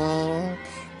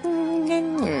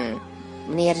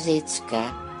 Meneer Zetske,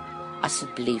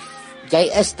 asseblief.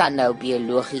 Jy is dan nou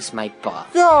biologies my pa.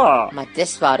 Ja. Maar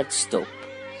dis waar dit stop.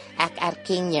 Ek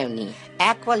erken jou nie.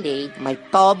 Ek wil hê my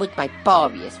pa moet my pa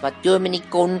wees, wat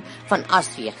Dominikon van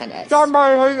Aswegen is. Ja,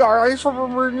 maar hy is op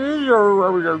 'n manier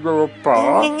jou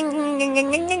pa.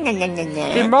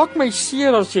 Jy maak my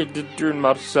seer as jy dit doen,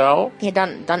 Marcel. Nee,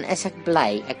 dan is ek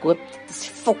bly. Ek hoop dit is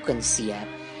fucking seer.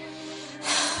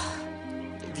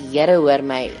 Die Here hoor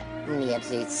my, meneer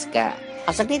Zetske.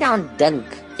 As ek net aan dink,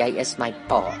 jy is my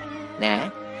pa,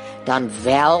 né? Dan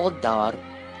wel daar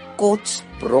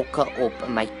kotsbrokke op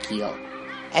in my keel.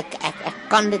 Ek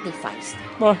kan dit nie face nie.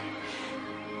 Maar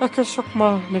ek is ook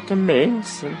maar net 'n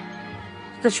mens.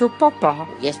 Ek is jou papa.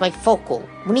 Jy is my fokol.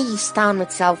 Moenie hier staan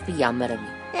met selfbejammering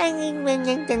nie. Ek is maar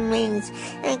net 'n mens.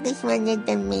 Ek is maar net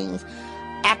 'n mens.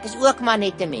 Ek is ook maar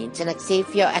net 'n mens en ek sê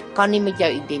vir jou, ek kan nie met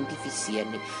jou identifiseer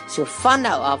nie. So van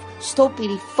nou af, stop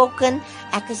hierdie fokken.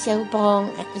 Ek is jou bang,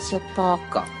 ek is jou pa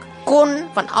kak. Kon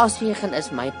van Aswegen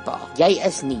is my pa. Jy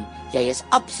is nie. Jy is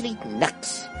absoluut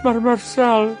niks. Maar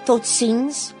Marcel,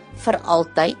 totsiens vir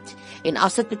altyd. En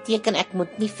as dit beteken ek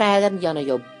moet nie verder na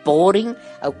jou boring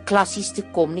ou klassies toe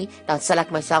kom nie, dan sal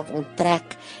ek myself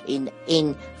onttrek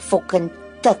en fucking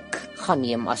tik gaan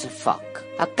neem as 'n vak.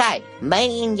 Okay,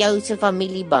 my en jou se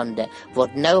familiebande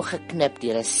word nou geknip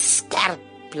deur 'n skerp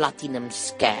platinum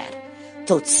skêr.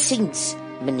 Totsiens,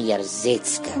 meneer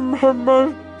Zetske.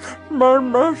 Maar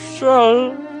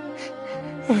Marcel,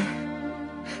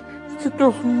 ek het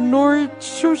nog nooit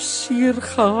so seer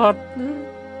gehad nie.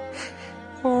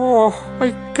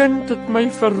 My kind het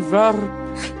my verwerp.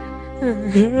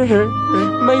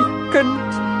 My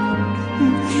kind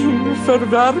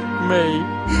verwerp my.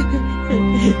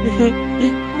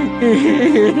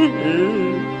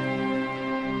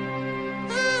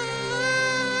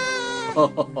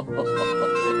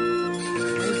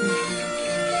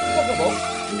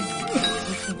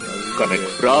 Kan ek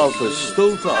vra vir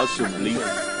stilte asseblief?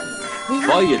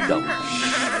 Baie dank.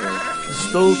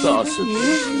 Stilte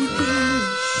asseblief.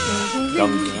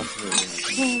 Dankie.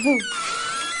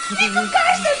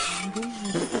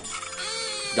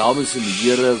 Dames en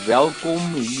here,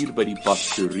 welkom hier by die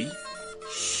pastorie.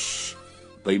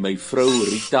 By my vrou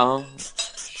Rita,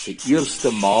 sy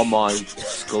eerste Marmite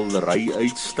skildery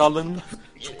uitstalling.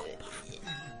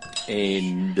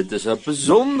 En dit is 'n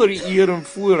besondere eer en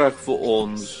voorreg vir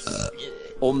ons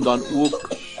om dan ook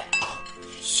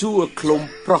so 'n klomp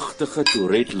pragtige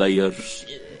Tourette-leiers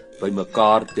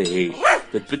bymekaar te hê.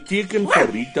 Dit beteken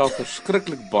vir Rita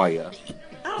verskriklik baie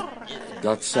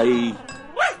dat sy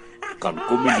kan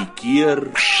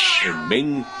kommunikeer en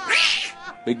meng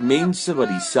met mense wat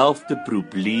dieselfde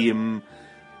probleem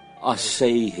as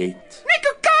sy het.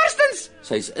 Nico Karstens!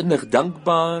 Sy is innig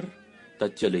dankbaar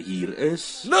dat julle hier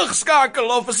is. Lugskakel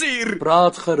offisier.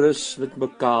 Praat gerus met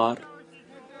mekaar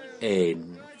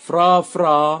en vra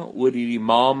oor hierdie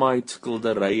Marmite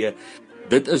skilderye.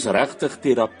 Dit is regtig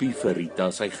terapie vir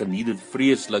Rita. Sy geniet dit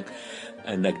vreeslik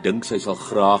en ek dink sy sal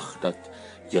graag dat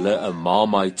julle 'n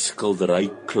Marmite skildery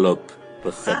klub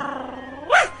begin.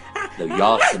 Nou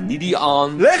ja, geniet die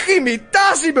aand Leg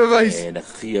imitasiebewys. en ek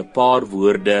gee 'n paar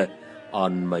woorde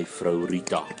aan my vrou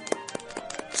Rita.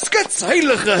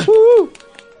 Skitsheilige.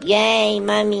 Yay,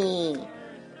 mami.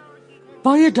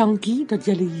 Baie dankie dat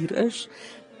julle hier is.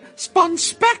 Span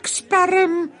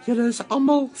speksperm, julle is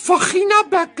almal vagina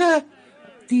bekke.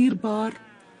 Dierbaar.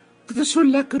 Dit is so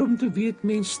lekker om te weet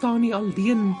mens staan nie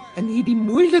alleen in hierdie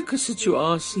moeilike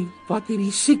situasie wat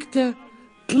hierdie siekte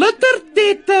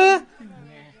glittertette.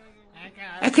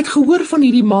 Ek het gehoor van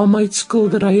hierdie mamaheid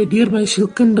skilderye deur my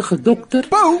sielkundige dokter.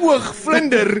 Bouoog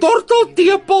vlinder.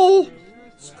 Torteltepel.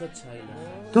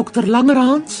 Dokter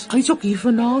Langerhans, hy's ook hier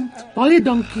vanaand. Baie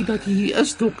dankie dat jy hier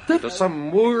is, dokter. Dis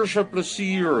 'n moeëse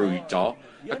plesier, Rita.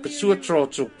 Ek is so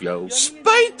trots op jou.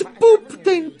 Spuitpoep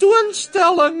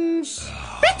tentoonstellings.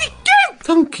 Pettiket.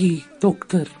 Dankie,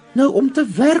 dokter. Nou om te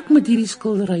werk met hierdie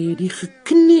skilderye, die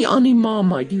geknie aan die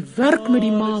mama, die werk met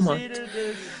die mama.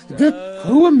 Dit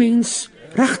hou 'n mens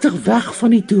regtig weg van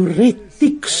die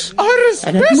Tourette-tics.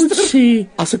 En ek moet sê,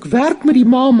 as ek werk met die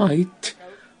mama het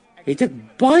ek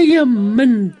baie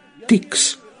min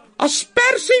tics.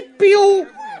 Aspersiepeel.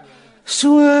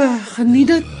 So geniet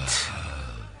dit.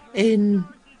 En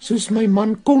soos my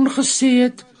man kon gesê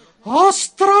het,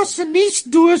 Astras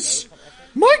nuusdoos.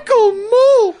 Michael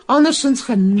Mol. Andersins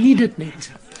geniet dit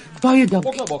net. Baie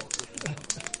dankie.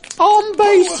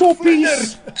 Aanby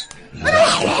soppies.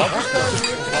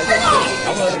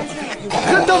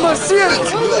 Gedramatiseer.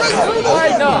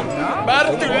 Aina,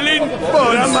 Bertolin,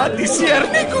 dramatiseer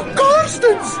Nico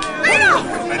Karstens.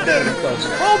 Minder.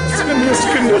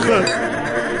 Opsgeneeskundige.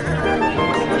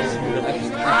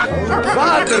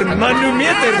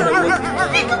 Watermanometer.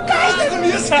 Nico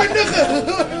Karstens.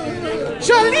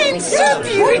 Charlene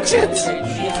City Richards.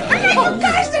 Nico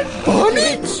Karstens.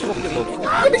 Bonnie.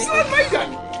 Kom eens naar mij dan.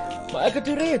 Maar ek het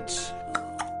u reeds.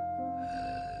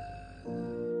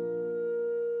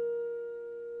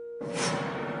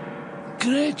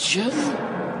 Gretchen,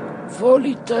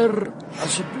 voliter,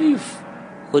 asseblief.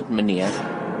 Goed, meneer.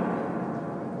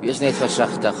 Wees net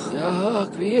versigtig. Ja,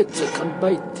 ek weet, ek kan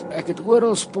byt. Ek het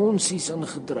oral sponsies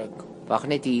ingedruk. Wag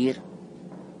net hier.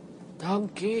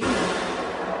 Dankie.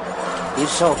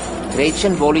 Hierso,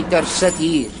 Gretchen Voliter sit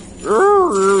hier.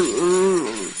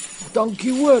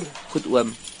 Dankie hoor. Goed oom.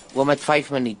 Oom het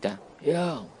 5 minute.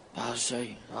 Ja, daar is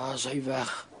hy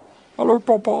weg. Hallo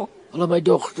papa. Hallo my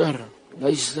dogter.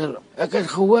 Luister, ek het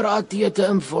gehoor Attie het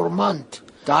 'n informant.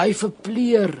 Daai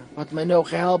verpleer wat my nou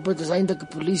gehelp het is eintlik 'n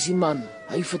polisieman.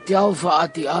 Hy vertel vir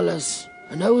Attie alles.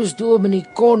 En nou is Dominee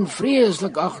Kon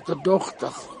vreeslik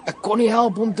agterdogtig. Ek kon nie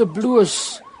help om te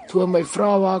bloos toe my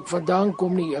vra waar ek vandaan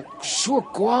kom nie. Ek so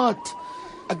kwaad.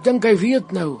 Ek dink hy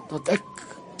weet nou dat ek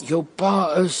jou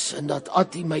pa is en dat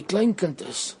Attie my kleinkind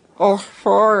is. Ag,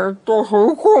 vader, tog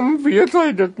hoekom weet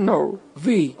hy dit nou?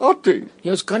 Wie? Attie.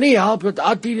 Jy kan nie help dat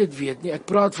Attie dit weet nie. Ek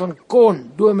praat van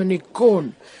Kon, Dominee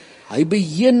Kon. Hy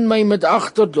beheen my met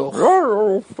agterdog.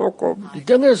 Fuck op. Die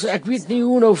ding is, ek weet nie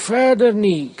hoe nou verder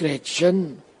nie,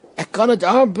 Gretchen. Ek kan dit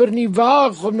amper nie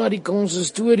waag om na die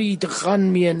ConSeStorie te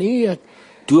gaan mee nie.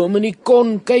 Dominee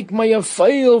Kon kyk my 'n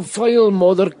vuil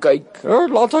modder kyk. Ja,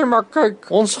 laat hy maar kyk.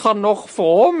 Ons gaan nog vir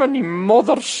hom in die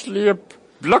modder sleep.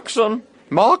 Bliksem.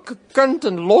 Maak 'n kind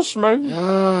en los my.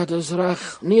 Ja, dis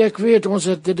reg. Nee, ek weet ons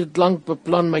het dit lank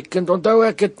beplan, my kind. Onthou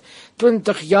ek het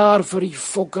 20 jaar vir die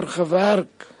fokker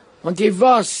gewerk. Want jy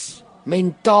was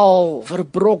mentaal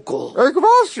verbrokkel. Ek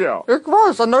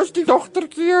was. En nou is die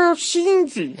dogtertjie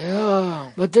Siensie.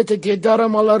 Ja, maar dit het jy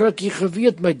darm al 'n rukkie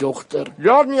geweet, my dogter.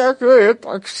 Ja, nee, ek weet.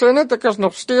 Ek sê net ek is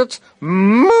nog steeds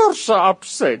morse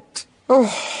upset.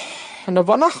 En nou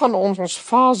wanneer gaan ons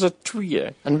fase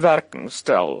 2 in werking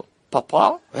stel?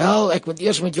 Papa? Wel, ek moet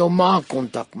eers met jou ma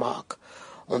kontak maak.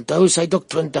 Onthou sy het ook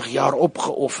 20 jaar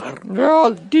opgeoffer. Ja,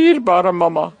 dierbare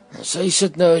mamma. En sy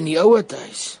sit nou in die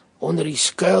ouerhuis onder die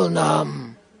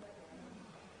skuilnaam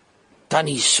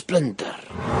Tannie Splinter.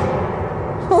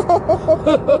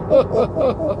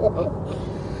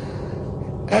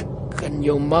 Ek en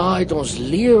jou ma het ons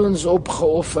lewens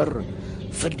opgeoffer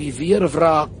vir die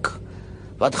weerwraak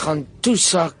wat gaan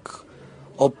toesak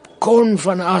op Kon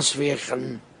van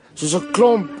Aswegen, soos 'n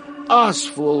klomp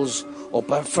aasvoëls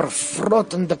op 'n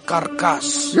vervrottende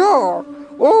karkas. Ja,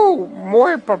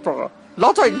 mooi papa.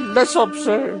 Laat hy les op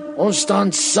sê. Ons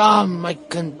staan saam, my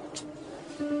kind.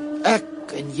 Ek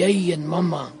en jy en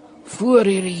mamma. Voor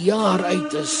hierdie jaar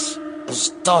uit is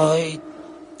daai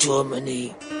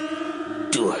Dominee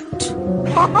dood.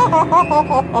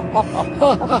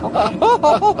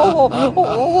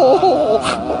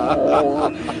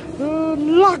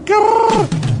 Lekker.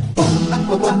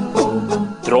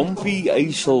 Trompie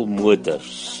Eisel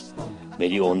Motors met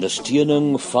die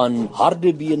ondersteuning van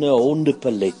hardebene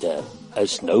hondepellette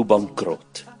is nou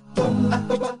bankrot.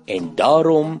 En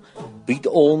daarom bied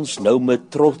ons nou met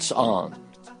trots aan.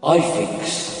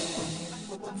 iFix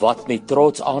wat met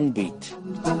trots aanbied.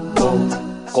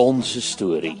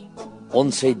 ConSeStorie.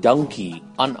 Ons sê dankie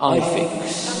aan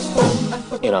iFix.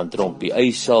 En aan Trompie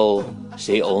Eisel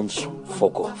sê ons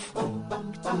fok off.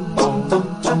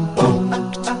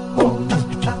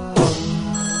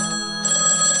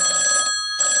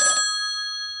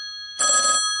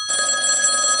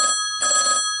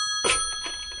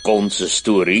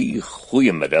 ConSeStorie,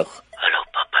 goeiemiddag. Hallo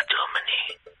papa Dominee.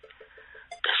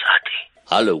 Dis Adi.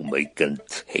 Hallo my kind,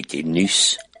 het jy nuus?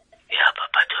 Ja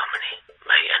papa Dominee,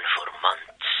 my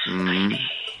informant, die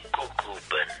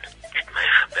Kokoebin, het my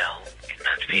gebel en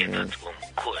laat weet dat oom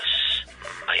Koos,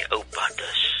 my oupa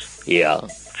dus, Ja,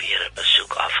 weer 'n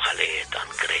besoek afgelê het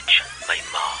aan Gretchen, my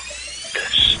ma.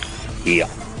 Dus, ja.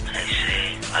 hy sê,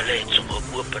 hulle het sommer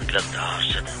openlik daar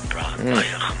sit en praat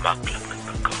baie gemaklik met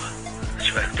mekaar.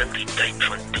 So ek dink die tyd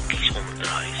van toekies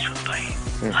omdraai is verby.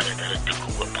 Hulle het hulle toeke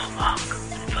oopgemaak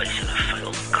en wys hulle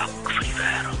vuil kak vir die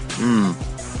wêreld.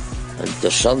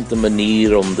 Interessante manier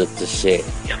om dit te sê.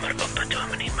 Ja, maar papa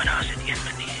Dominee, maar daar is net een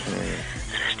manier.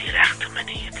 En dis die regte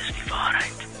manier, dis die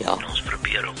waarheid. Ja. En ons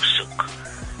probeer ook soek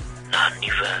na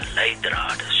nuwe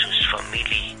leidrade, soos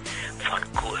familie van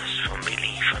Koos,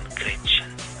 familie van Gretchen.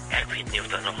 Ek weet nie of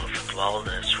daar nog 'n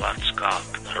verdwaalde swart skaap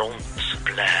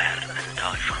rondbler in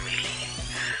daai familie.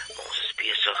 Ons is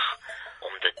besig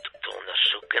om dit te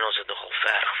ondersoek en ons het nogal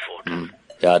ver gevorder.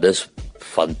 Ja, dis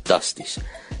fantasties.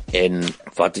 En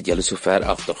wat het julle so ver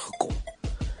agtergekom?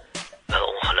 Wel,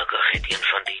 ongelukkig het een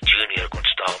van die junior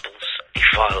konstabels die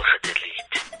file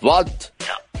gedelete. Wat?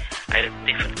 Ja, hy het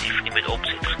definitief nie met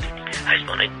opset gedoen. Hy is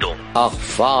maar net dom. Ag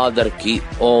vadertjie,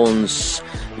 ons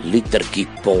litertjie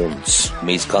pons.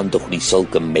 Mens kan tog nie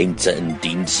sulke mense in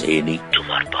diens hê nie. Toe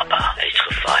maar papa, hy is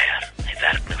gefire. Hy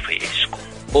werk nou vir Eskom.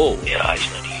 Ja, hy is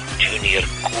nou die junior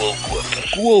koolkoper.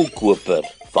 Koolkoper.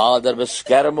 Vader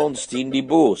beskerm ons teen die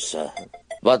bose.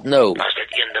 Wat nou? As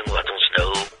dit een ding wat ons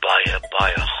nou baie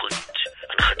goed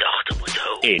in gedagte moet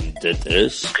hou. En dit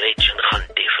is? Gretchen gaan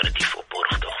definitief op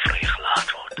borgtog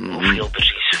vrygelaat word. Hoeveel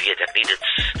presies weet ek nie,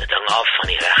 dit hang af van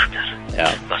die regter.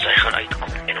 Ja. Maar sy gaan uitkom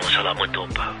en ons sal haar moet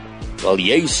ophou. Wel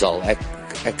jy sal,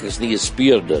 ek is nie 'n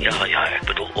speurder. Ja, ek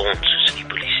bedoel ons, soos die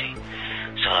polisie,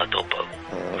 sal dit ophou.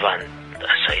 Want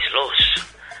sy is los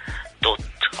tot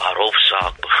haar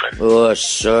hofsaak begin.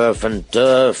 Surf and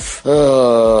turf.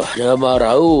 Ja, maar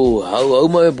hou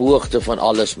my op hoogte van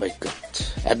alles, my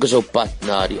kind. Ek is op pad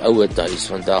na die ouer huis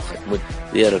vandag. Ek moet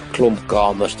weer 'n klomp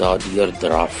kamers daar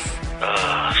deurdraf.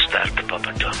 Sterkte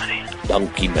papa Dominee.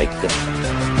 Dankie, my kind.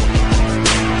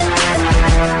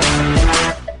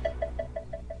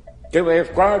 Do we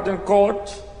have quiet in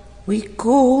court? We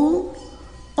call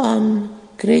on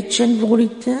Gretchen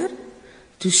Voliter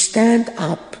to stand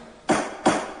up.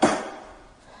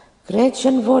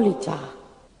 Gretchen Voliter,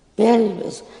 bail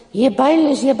is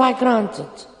hereby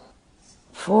granted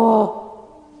for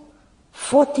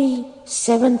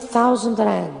 47,000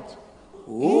 rand.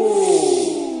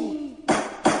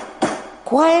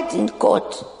 Quiet in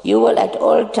court. You will at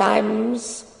all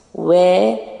times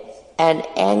wear an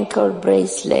ankle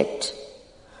bracelet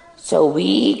so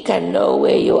we can know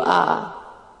where you are.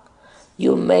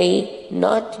 You may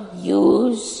not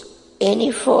use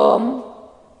any form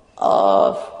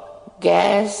of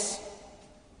gas,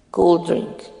 cool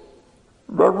drink.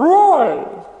 But why?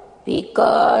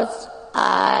 Because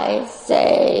I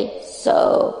say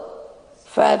so.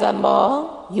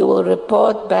 Furthermore, you will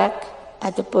report back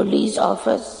at the police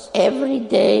office every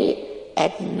day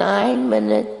at 9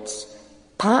 minutes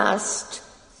past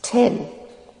 10.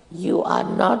 You are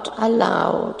not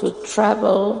allowed to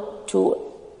travel to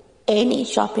any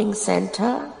shopping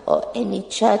center or any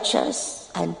churches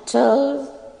until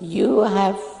you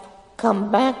have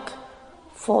come back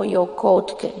for your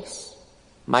court case.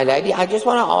 My lady, I just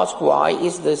want to ask, why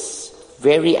is this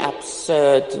very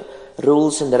absurd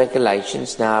rules and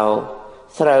regulations now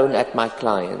thrown at my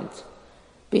client?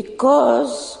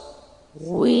 Because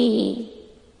we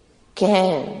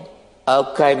can.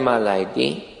 Okay, my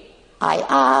lady. I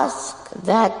ask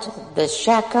that the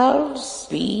shackles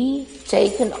be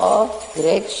taken off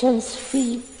Gretchen's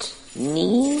feet,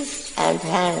 knees and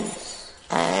hands,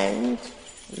 and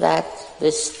that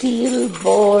the steel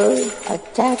ball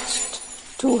attached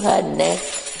to her neck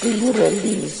be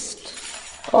released.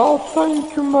 Oh,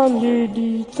 thank you, my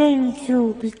lady. Thank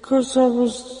you. Because I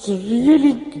was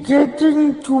really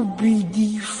getting to be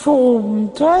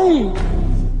deformed, eh?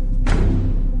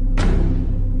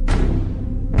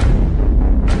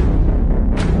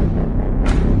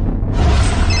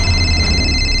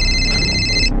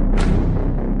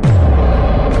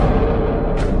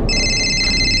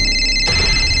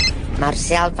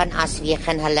 Marcel van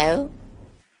Aswegen, hallo?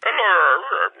 Hallo,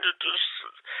 dit is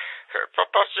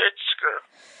Papa Zetske.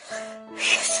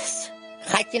 Jesus.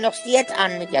 Gaat jy nog steeds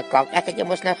aan met jou kak? Ek het jou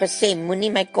mos nou gesê,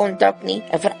 moenie my kontak nie.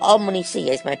 En veral moenie sê,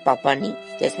 jy is my papa nie.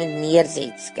 Jy is meneer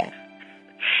Zetske.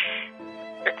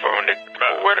 Ek wou net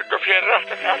hoor of jy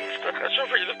regtig ernstig is, of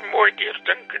jy dit mooi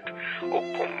deurdink het.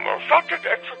 Hoekom, wat het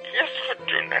ek verkeerd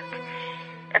gedoen?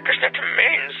 Ek is net 'n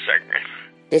mens,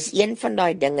 Dis een van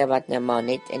daai dinge wat nou maar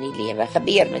net in die lewe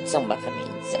gebeur met sommige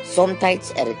mense.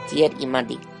 Somstyds irriteer iemand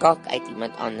die kak uit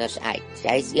iemand anders uit.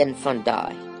 Jy's een van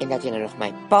daai. En dat jy nou nog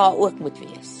my pa ook moet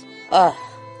wees. Oh,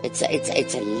 it's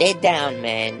a letdown,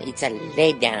 man. It's a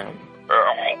letdown.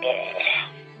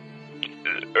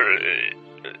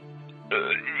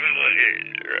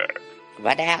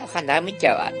 Wat die hel gaan nou met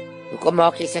jou aan? Hoekom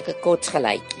maak jy sulke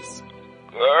kotsgeluidjies?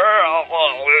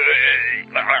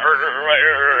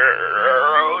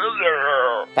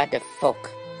 What the fuck?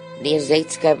 Meneer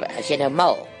Zetske, as jy nou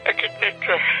mal? Ek het net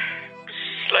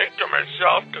besluit om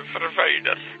myself te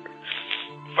verwyder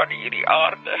van hierdie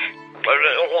aarde.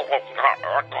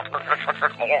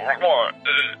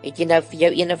 Het jy nou vir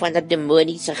jou een of ander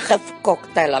demoniese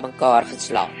gifcocktail aan mekaar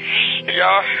geslaan?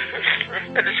 Ja,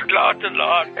 het is klaar te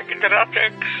laat. Ek het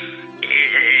rateks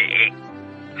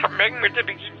gemeng met 'n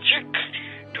bietjie chick.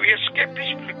 2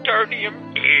 skeppies plutonium.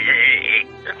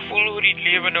 Ek voel hoe die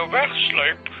lewe nou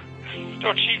wegsluip.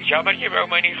 Tot ziens, jammer jy wou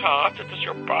my nie gehad het as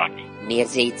jou pa nie. Meneer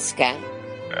Zetske?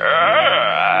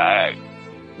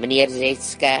 Meneer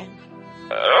Zetske?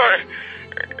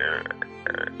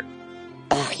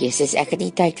 Ag, Jesus, ek het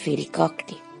nie tyd vir die kak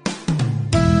nie.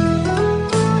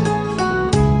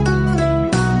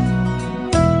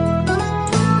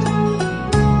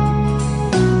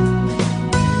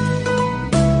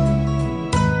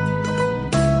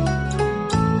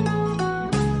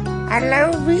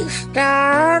 Hallo, wie is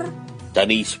daar?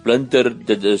 Tannie Splinter,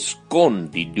 dit is Kon,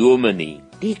 die dominee.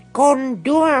 Die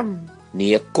kondoom.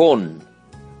 Nee, Kon.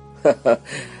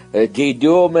 Die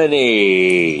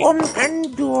dominee. Kom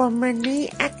in, dominee.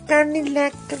 Ek kan nie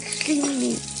lekker sien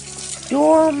nie.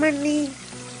 Dominee,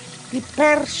 die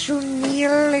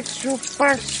personeel het so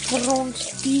pas vir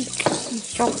ons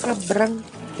teetjies gebring.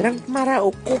 Drink maar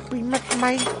 'n koppie met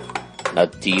my.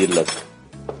 Natuurlik.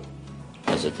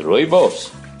 Is dit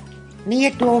rooibos?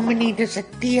 Nee, dominee, dis 'n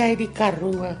tee uit die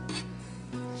Karoo.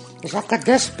 Dis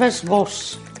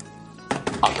Akedispisbos.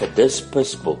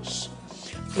 Akedispisbos.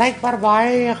 Blykbaar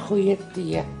baie goeie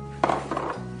tee.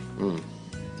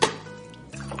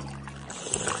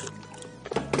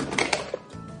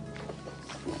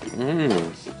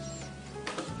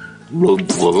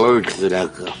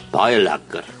 Lekker. Baie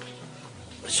lekker.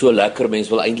 So lekker, mens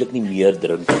wil eintlik nie meer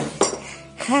drink.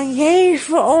 Gaan jy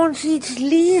vir ons iets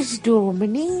lees,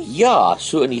 dominee? Ja,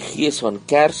 so in die gees van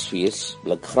Kersfees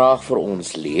wil ek graag vir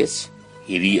ons lees.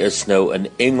 Hierdie is nou in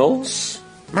Engels.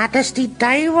 Maar dis die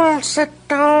duiwelse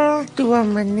taal,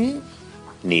 dominee.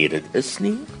 Nee, dit is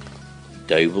nie.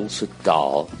 Duiwelse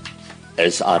taal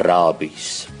is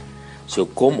Arabies. So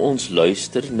kom ons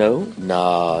luister nou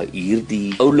na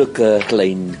hierdie oulike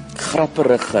klein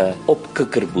grapperige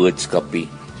opkikkerboodskapie.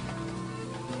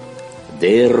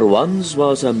 There once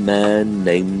was a man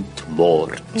named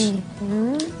Mort,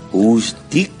 whose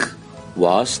dick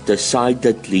was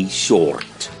decidedly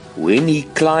short. When he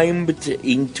climbed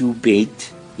into bed,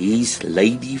 his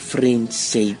lady friend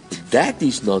said, "That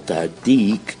is not a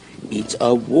dick, it's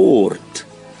a wart."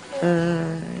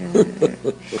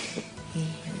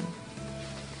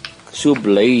 So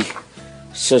bly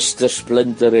Suster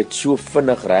Splinter het so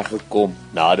vinnig reggekom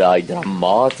na daai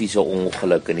dramatiese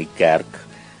ongeluk in die kerk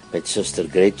met Suster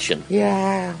Gretchen.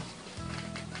 Ja.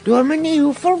 Dominee,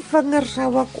 hoeveel vingers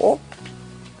hou ek op?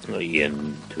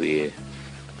 1, 2,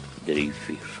 3,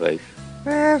 4, 5.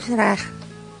 Dis reg.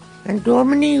 En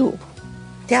dominee,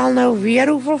 tel nou weer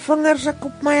hoeveel vingers ek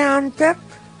op my hand heb?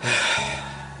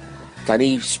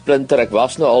 Tannie Splinter, ek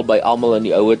was nou al by almal in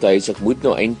die ouete huis. Ek moet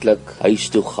nou eintlik huis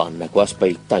toe gaan. Ek was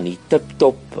by Tannie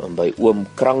Tiptop en by oom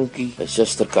Krankie, by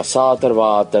Suster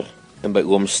Kassaterwater en by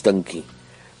oom Stinkie.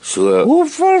 So,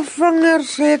 hoeveel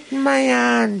vingers het my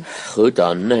hand? Goed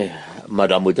dan, maar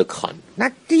dan moet ek gaan.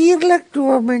 Natuurlik,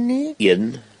 dominee.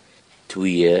 1,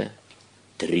 2,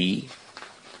 3,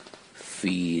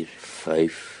 4,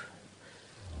 5,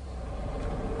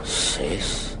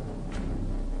 6,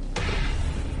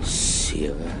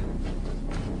 7,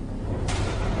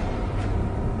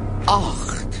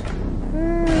 8.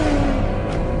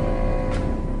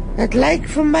 Het lyk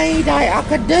vir my daai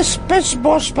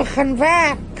Akedispisbos begin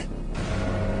werk.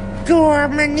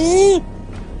 Dominee,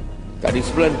 Dat die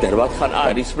splinter, wat gaan aan?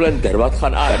 Dat die splinter, wat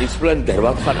gaan aan? Dat die splinter,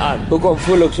 wat gaan aan? Hoekom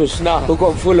voel ek so snaaks?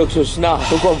 Hoekom voel ek so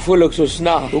snaaks? Hoekom voel ek so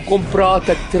snaaks? Hoekom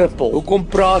praat ek trippel? Hoekom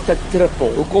praat ek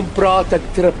trippel? Hoekom praat ek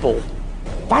trippel?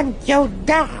 Want jou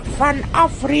dag van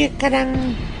afrekening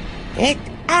het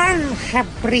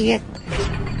aangebreek,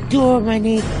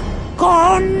 Dominee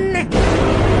Kon.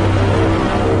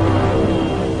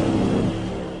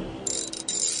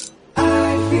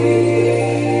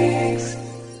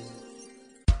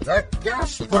 The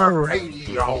Gasper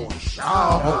Radio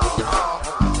Show.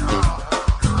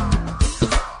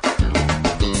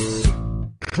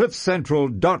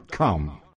 CliffCentral.com